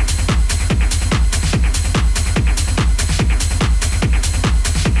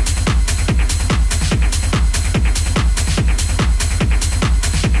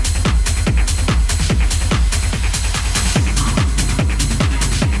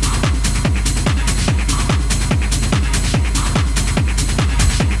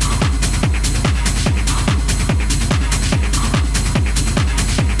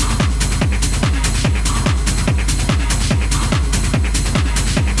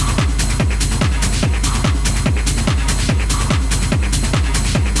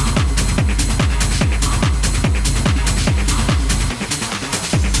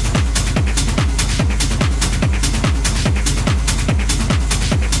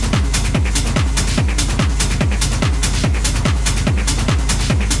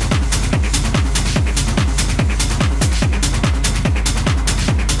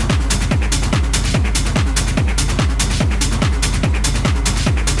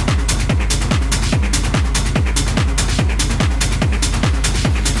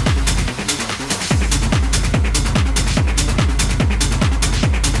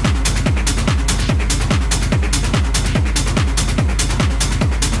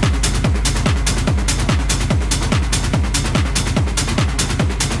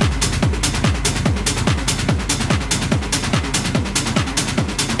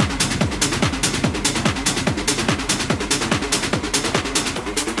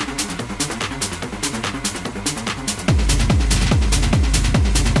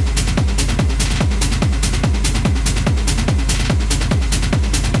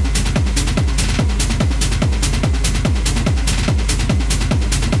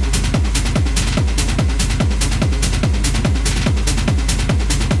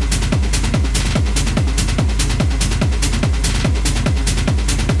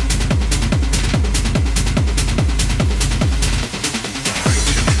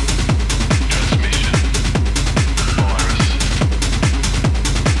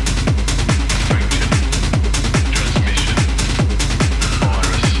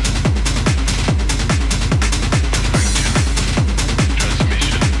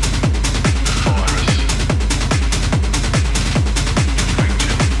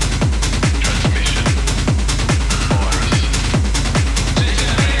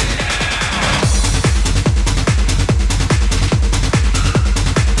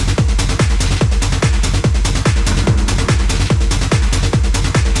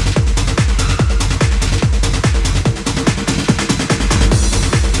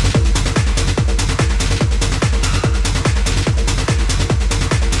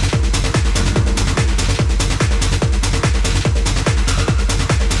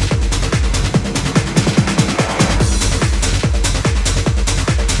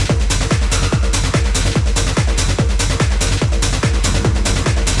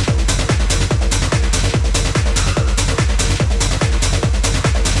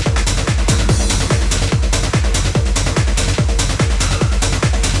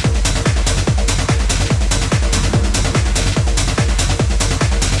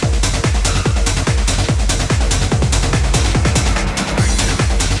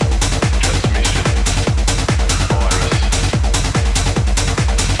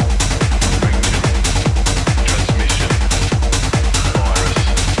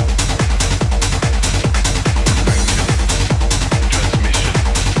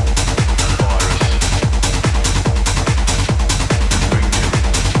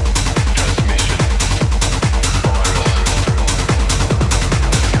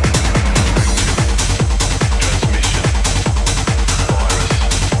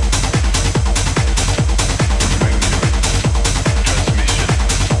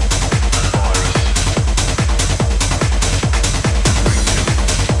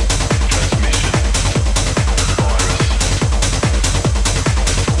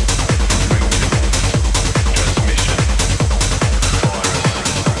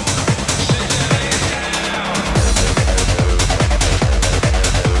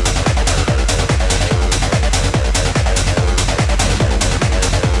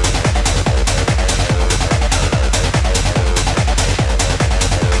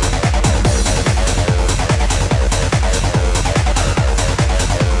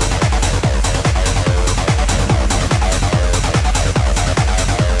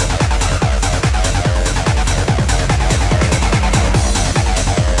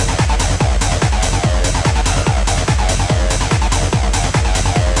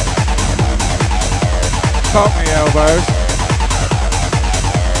 Cockney elbows.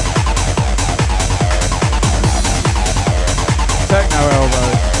 Techno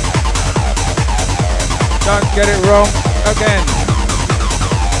elbows. Don't get it wrong again.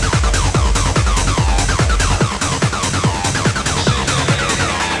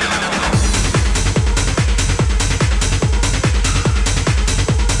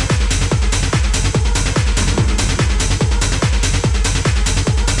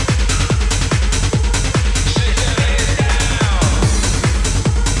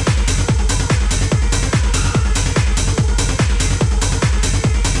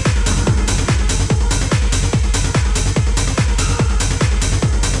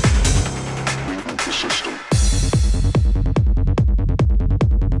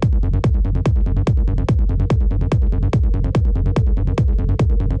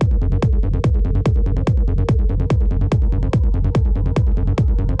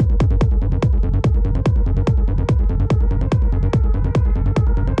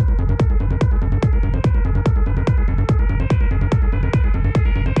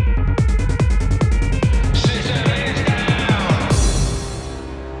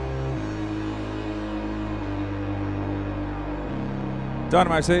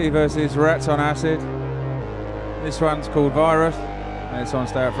 Dynamo City versus Rats on Acid. This one's called Virus, and it's on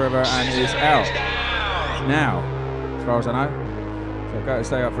Stay Up Forever, and it's out now, as far as I know. So go to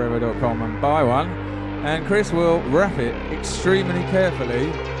stayupforever.com and buy one. And Chris will wrap it extremely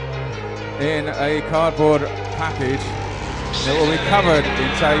carefully in a cardboard package that will be covered in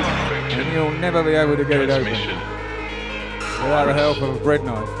tape, and you'll never be able to get it open without the help of a bread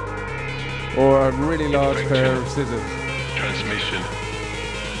knife or a really large pair of scissors. Transmission.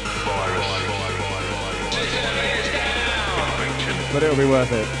 Virus. Infection. But it'll be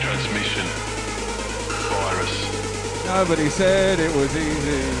worth it. Transmission. Virus. Nobody said it was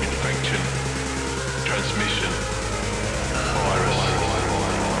easy. Infection. Transmission. Virus.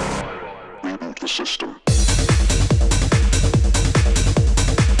 Reboot the system.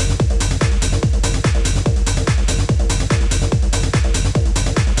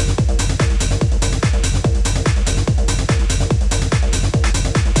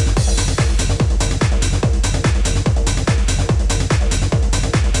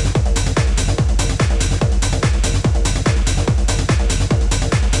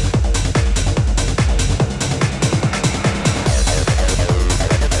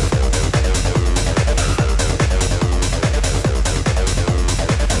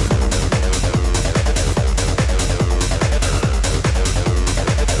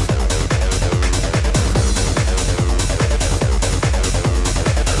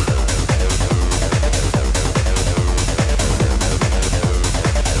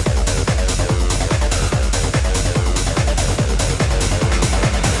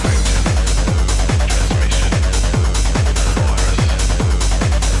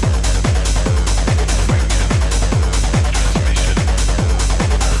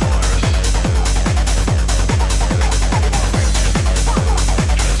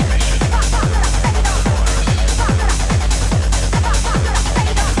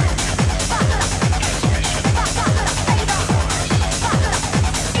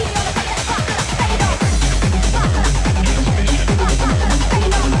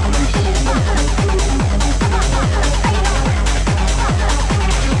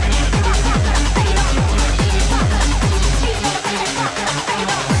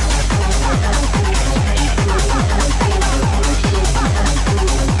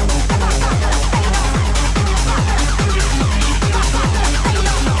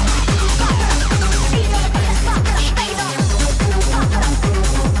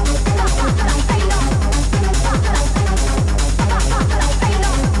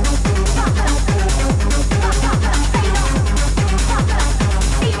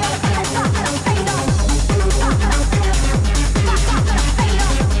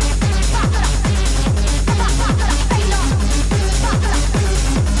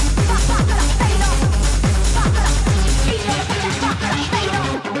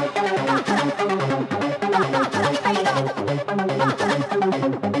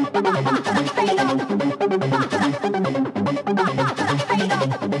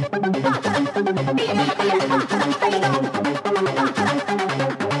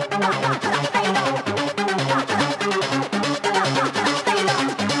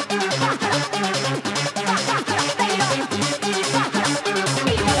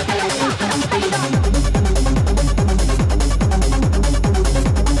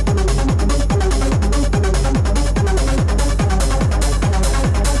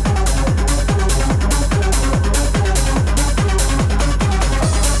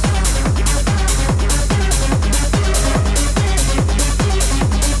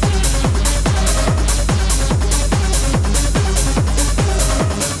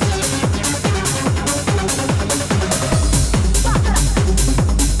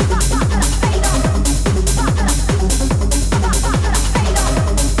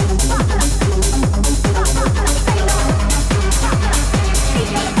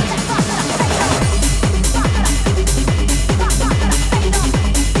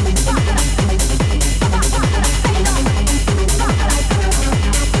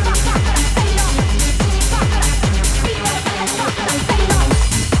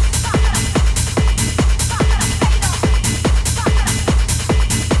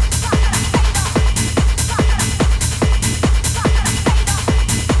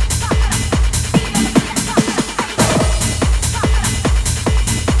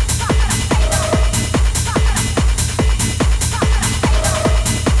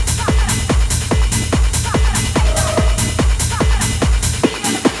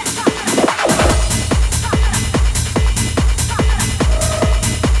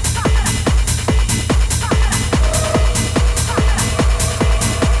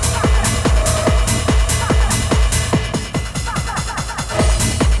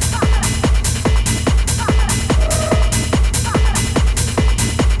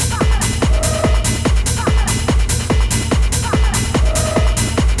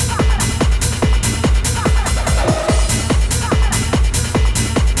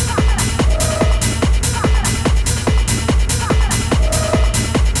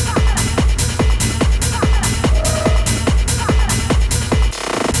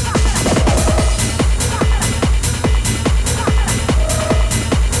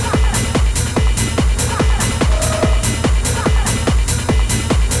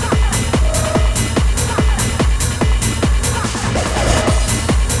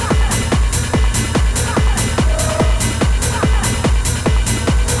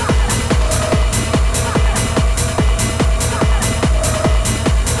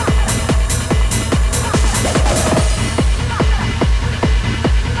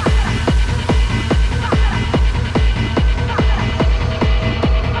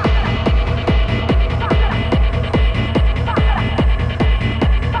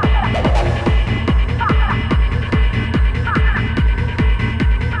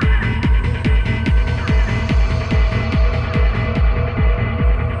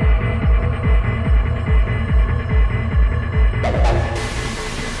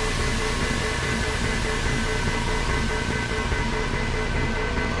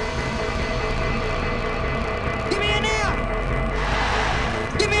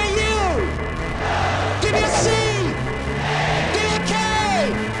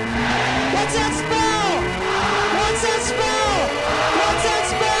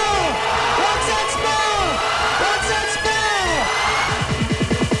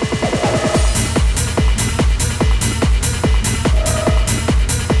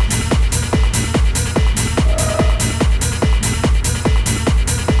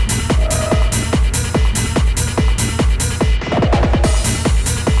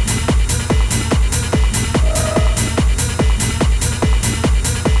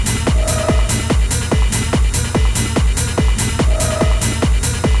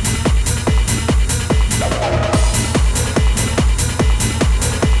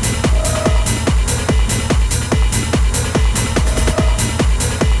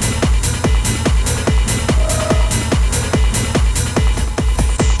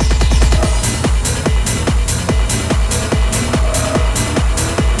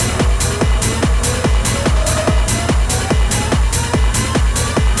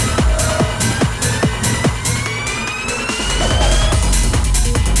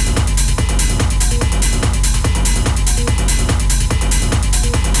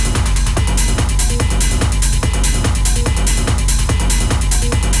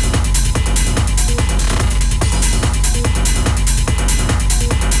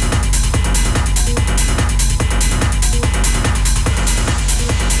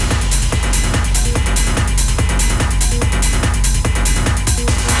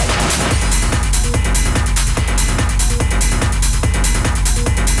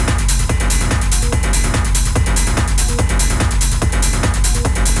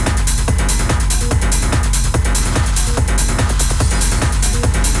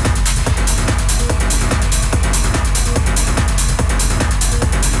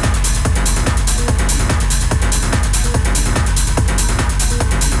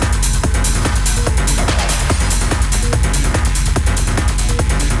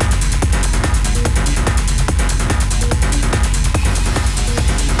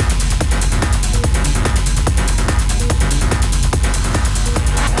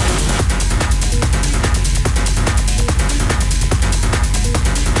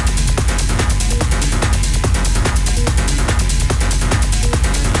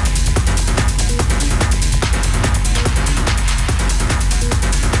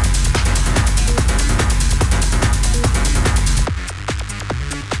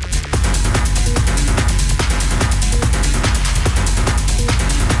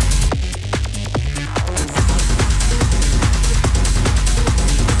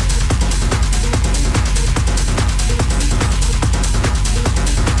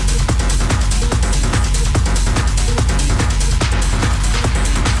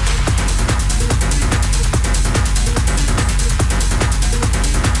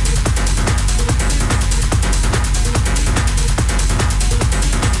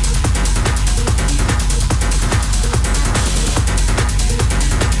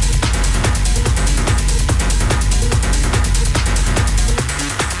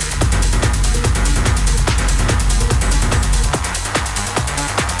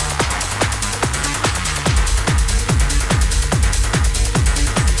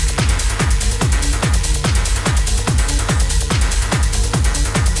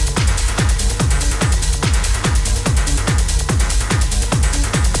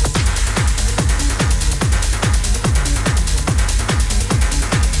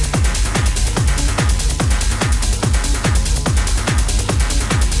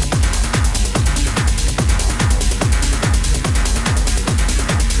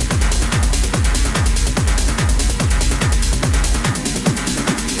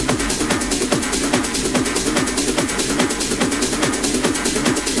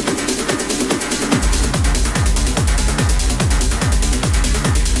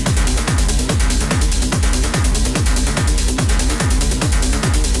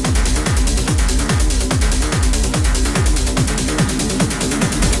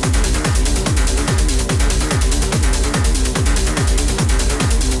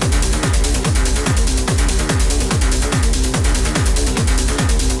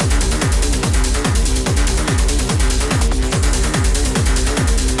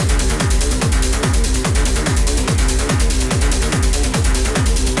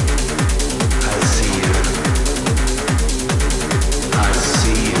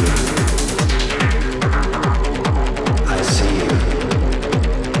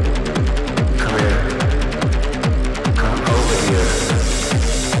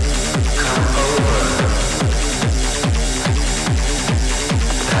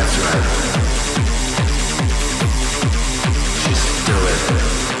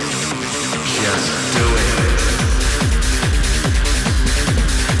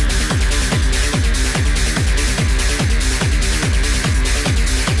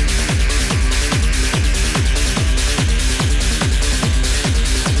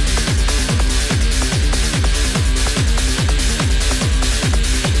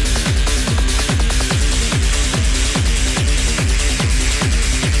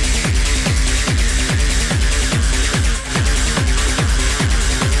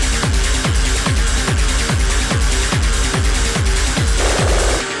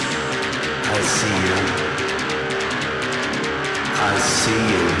 see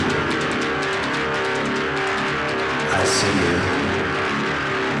you. I see you.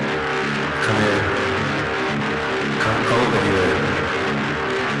 Come here. Come over here.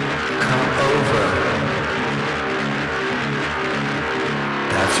 Come over.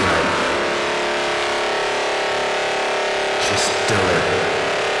 That's right. Just do it.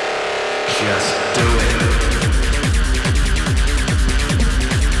 Just do it.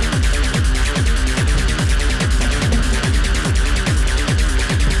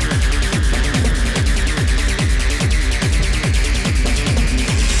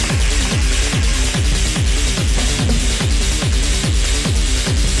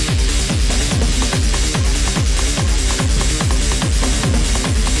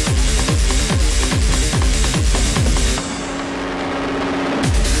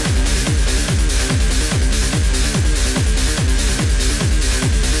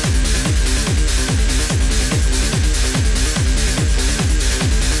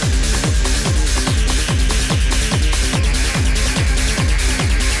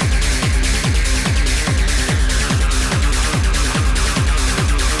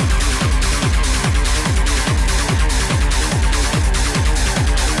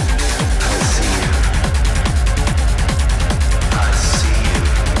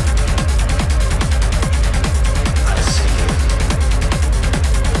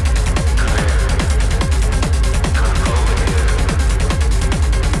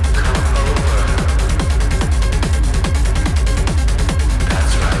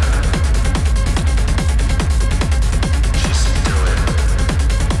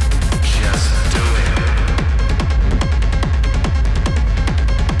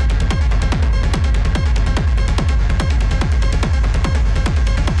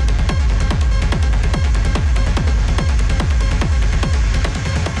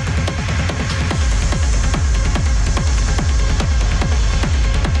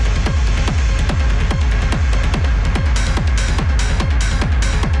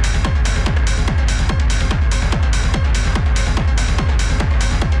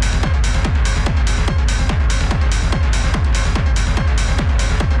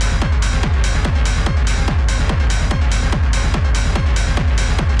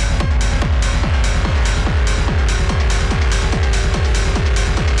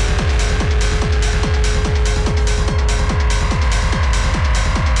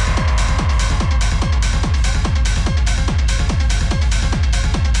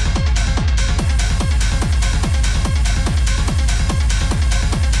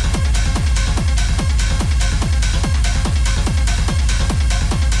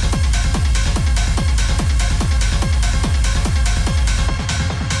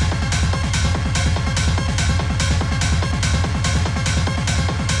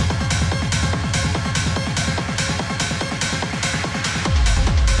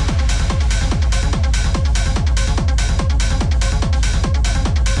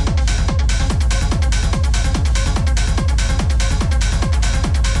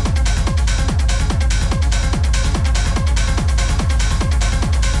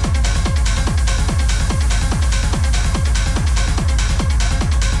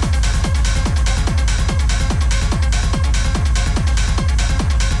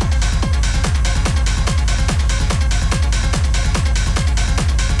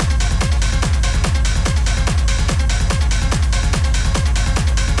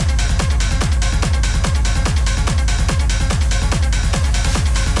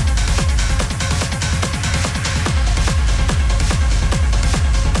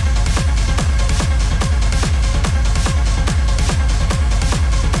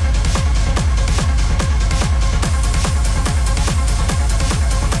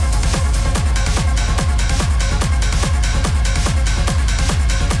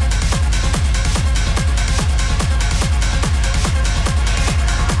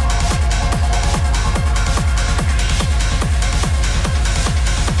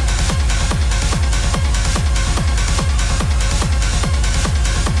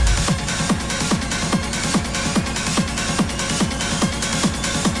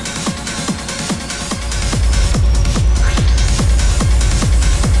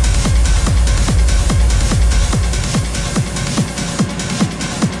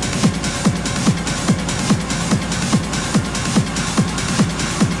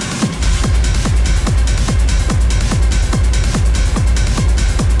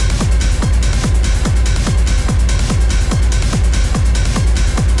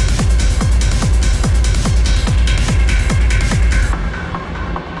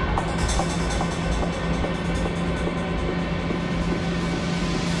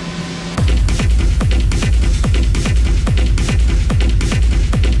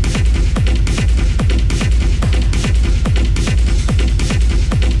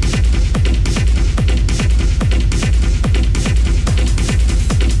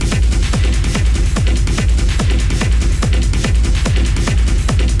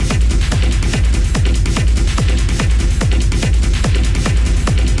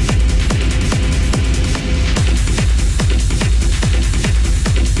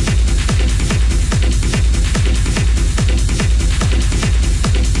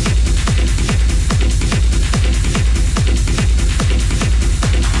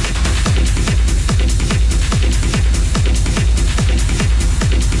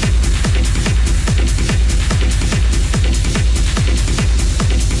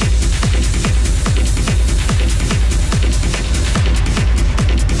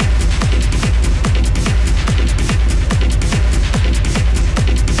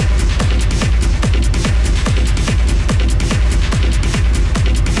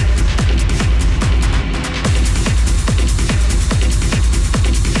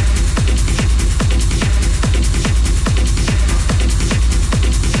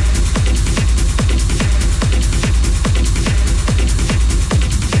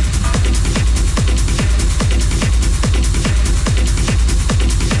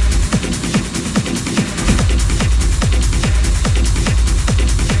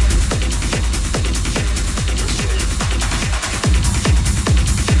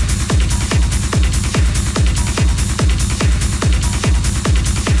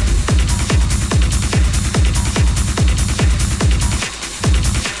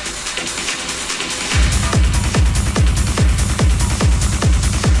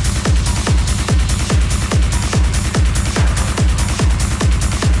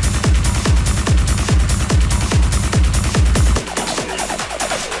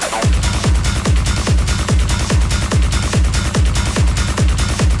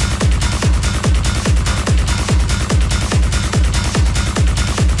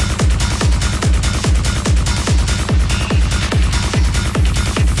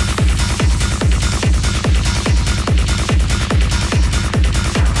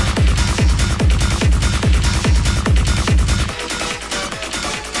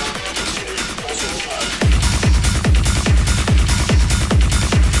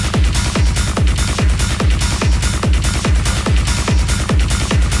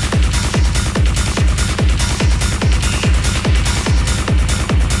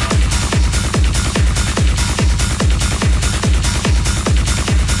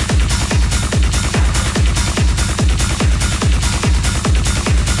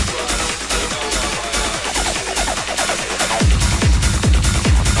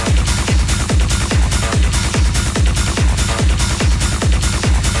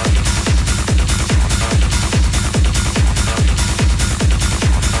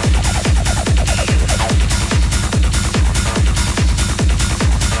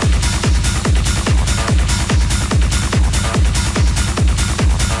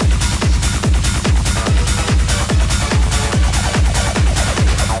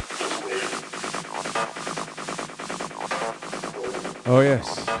 Oh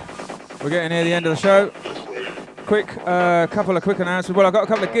yes. We're getting near the end of the show. Couple of quick announcements. Well, I've got a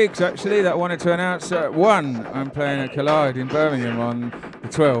couple of gigs actually that I wanted to announce. One, I'm playing at Collide in Birmingham on the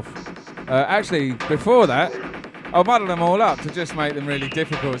 12th. Actually, before that, I'll muddle them all up to just make them really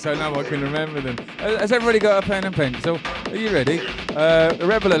difficult so no one can remember them. Has everybody got a pen and pencil? Are you ready? The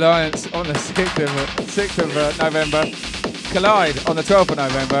Rebel Alliance on the 6th of November. Collide on the 12th of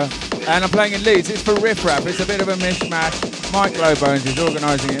November. And I'm playing in Leeds. It's for Riff Raff. It's a bit of a mishmash. Mike Glowbones is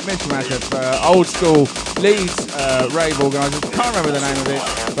organising it. Mishmash of old school Leeds rave organisers. Can't remember the name of it,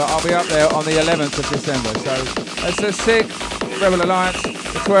 but I'll be up there on the 11th of December. So that's the 6th, Rebel Alliance,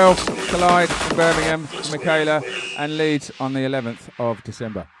 the 12th, Collide in Birmingham, Michaela, and Leeds on the 11th of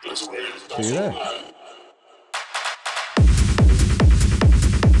December. See you there.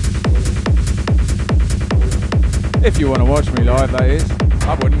 If you want to watch me live, that is.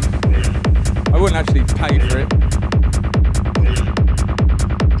 I wouldn't actually pay for it.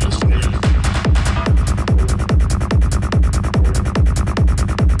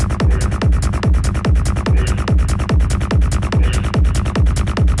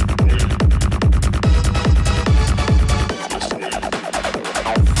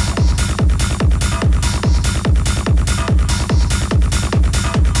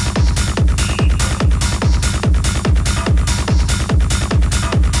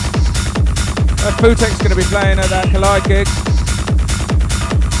 Futek's going to be playing at that Collide gig.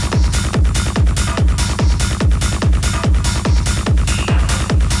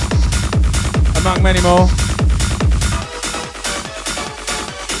 Among many more.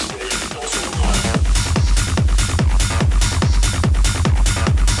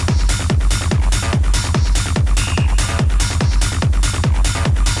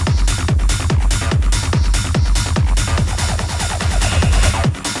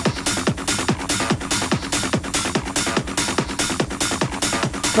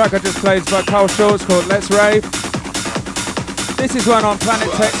 Track I just played by Carl Shorts called Let's Rave. This is one on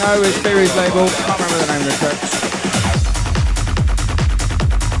Planet Techno, his Theories label. Can't remember the name of the track.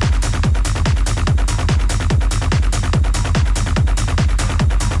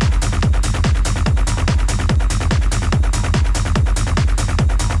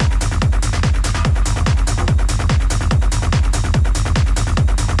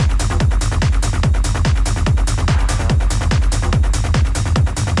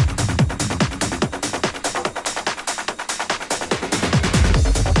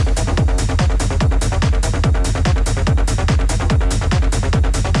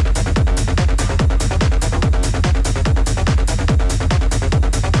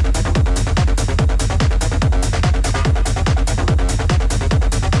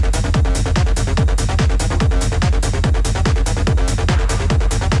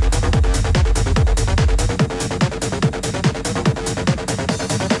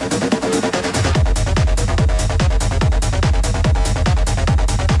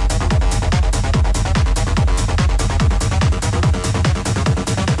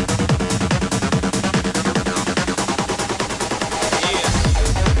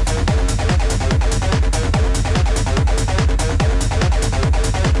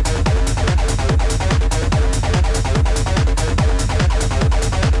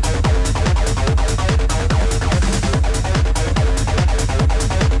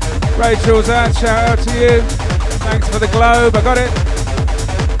 Rachel's out, shout out to you. Thanks for the globe, I got it.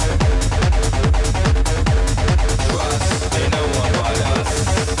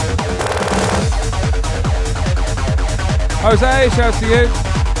 Jose, shout out to you.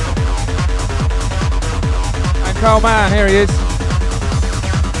 And Carl Mann, here he is.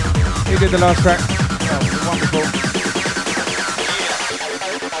 He did the last track. Oh, wonderful.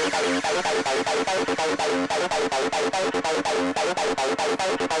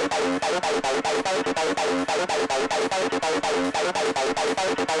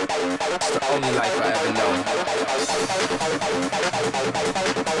 It's the only life I ever known.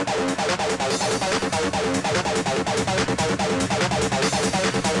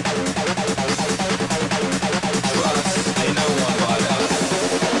 Trust, ain't no one but us.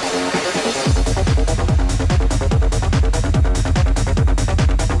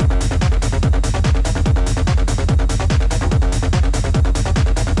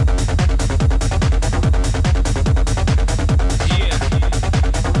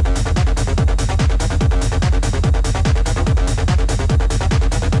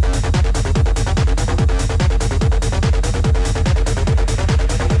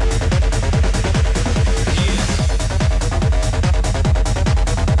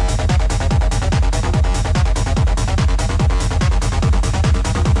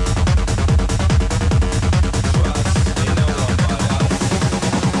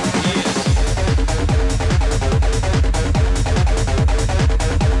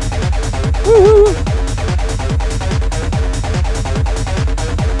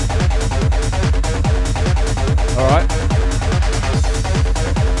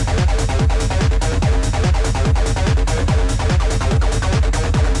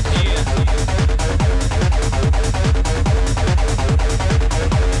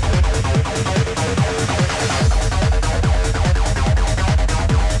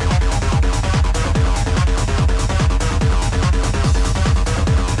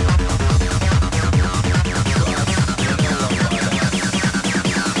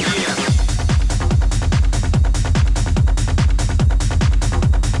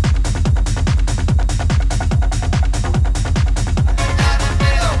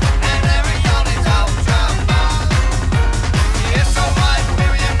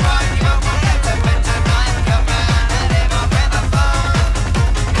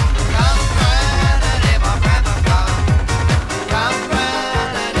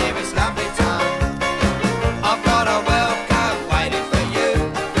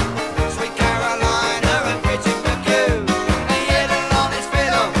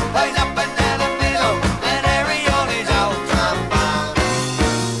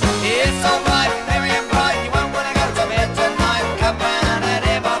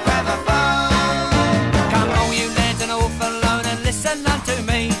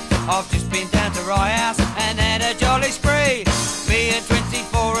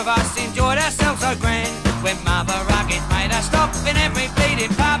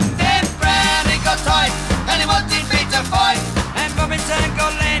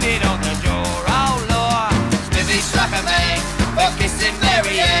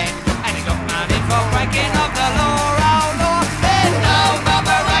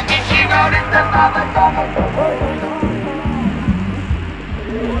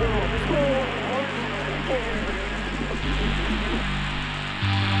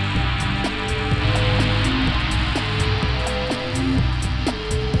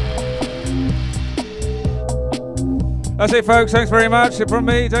 That's it, folks. Thanks very much. From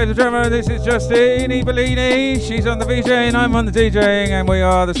me, Dave the Drummer, this is Justine Bellini. She's on the VJing, I'm on the DJing, and we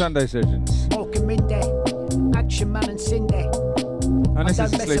are the Sunday Surgeons. Walking Mindy, Action Man and Cindy. And this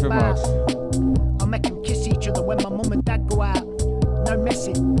is the Sleeping Mods. I make them kiss each other when my mum and dad go out. No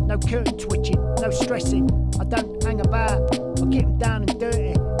messing, no curtain twitching, no stressing. I don't hang about. I get them down and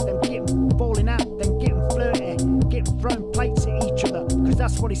dirty, then get them falling out, then get them flirty, get them throwing plates at each other, cause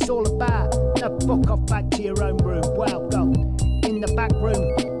that's what it's all about. Now fuck off back to your own room. Well, go in the back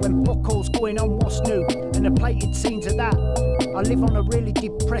room when fuck all's going on, what's new, and the plated scenes of that. I live on a really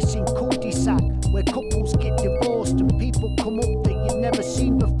depressing cul-de-sac where couples get divorced and people come up that you've never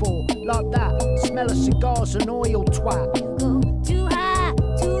seen before, like that. Smell of cigars and oil, twat. You go too high,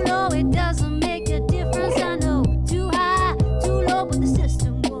 too low, it doesn't make a difference, I know. Too high, too low, but the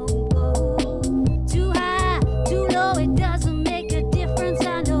system won't go. Too high, too low, it doesn't make a difference,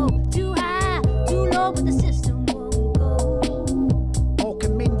 I know. Too high, too low, but the system won't go. Hawk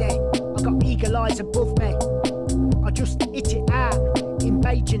and Mindy, I got eagle eyes above me. I just hit it out in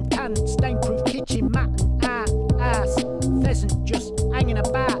beige and tan, stain-proof kitchen mat and ass. Pheasant just hanging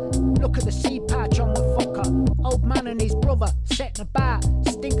about. Look at the sea patch on the fucker. Old man and his brother setting about.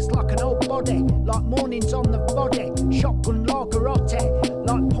 Stinks like an old body, like mornings on the body. Shotgun lagerotte,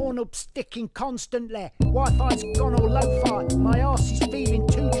 like Pornhub sticking constantly. Wi-Fi's gone all lo-fi. My arse is feeling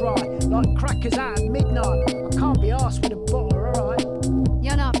too dry, like crackers out at midnight. I can't be arsed with a butter, alright?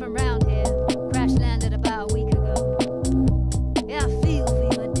 You're not from round here. Crash landed about a week ago. Yeah, I feel for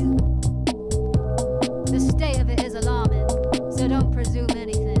you, I do. The state of it is alarming, so don't presume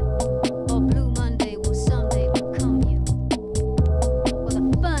anything. Or Blue Monday will someday become you. Well, the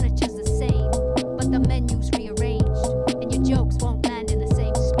furniture's the same, but the menu's rearranged, and your jokes won't land in the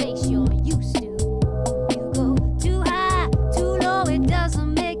same space you're used to. You go too high, too low, it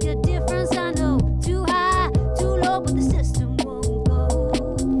doesn't make a difference, I know. Too high, too low, but the system won't go.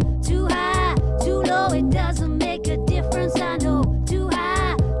 Too high, too low, it doesn't make a difference, I know. Too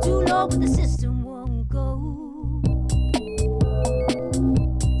high, too low, but the system won't go.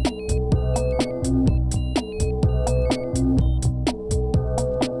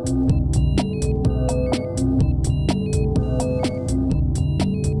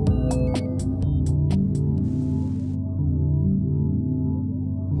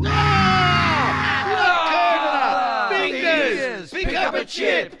 Fingers! Pick up a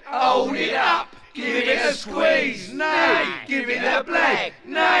chip! Hold it up! Give it a squeeze! Nay! Give it a black!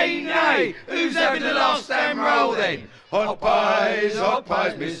 Nay, nay! Who's having the last damn roll then? Hot pies,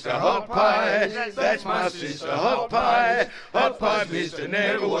 Mr. Hot Pie. That's my sister, Hot Pie. Hot pie, Mr.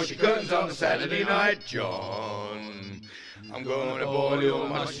 Never wash your curtains on a Saturday night, John. I'm gonna boil your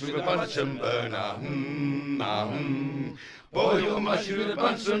mush with a Bunsen burner. Boil your mush with a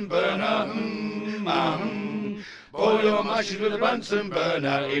Bunsen burner. Boil your mush with a Bunsen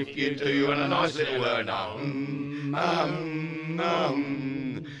burner. If you do, you're on a nice little burner.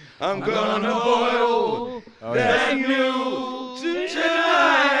 I'm gonna boil that noodle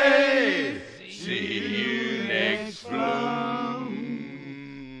tonight. See you next flume.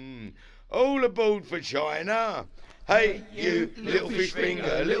 All aboard for China. Hey, you, little fish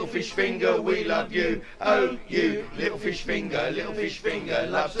finger, we love you. Oh, you, little fish finger, loves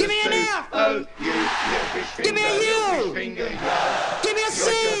us too. Give me an F! Oh, you, little fish finger, Give me a U! little fish finger, Give me a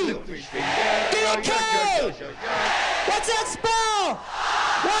C! little fish finger. Give me a K! What's that spell?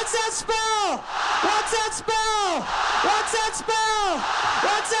 What's that spell? What's that spell? What's that spell?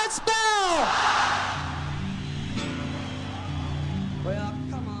 What's that spell? Well,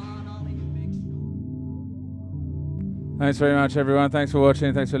 come on, all these big... Thanks very much, everyone. Thanks for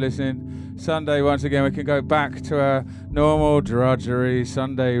watching. Thanks for listening. Sunday, once again, we can go back to our normal drudgery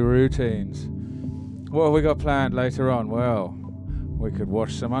Sunday routines. What have we got planned later on? Well, we could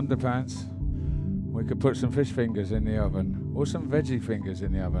wash some underpants. We could put some fish fingers in the oven. Or some veggie fingers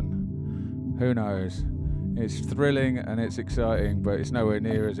in the oven. Who knows? It's thrilling and it's exciting, but it's nowhere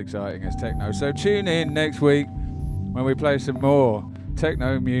near as exciting as techno. So tune in next week when we play some more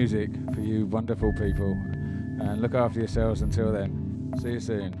techno music for you wonderful people. And look after yourselves until then. See you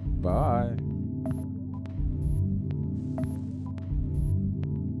soon. Bye.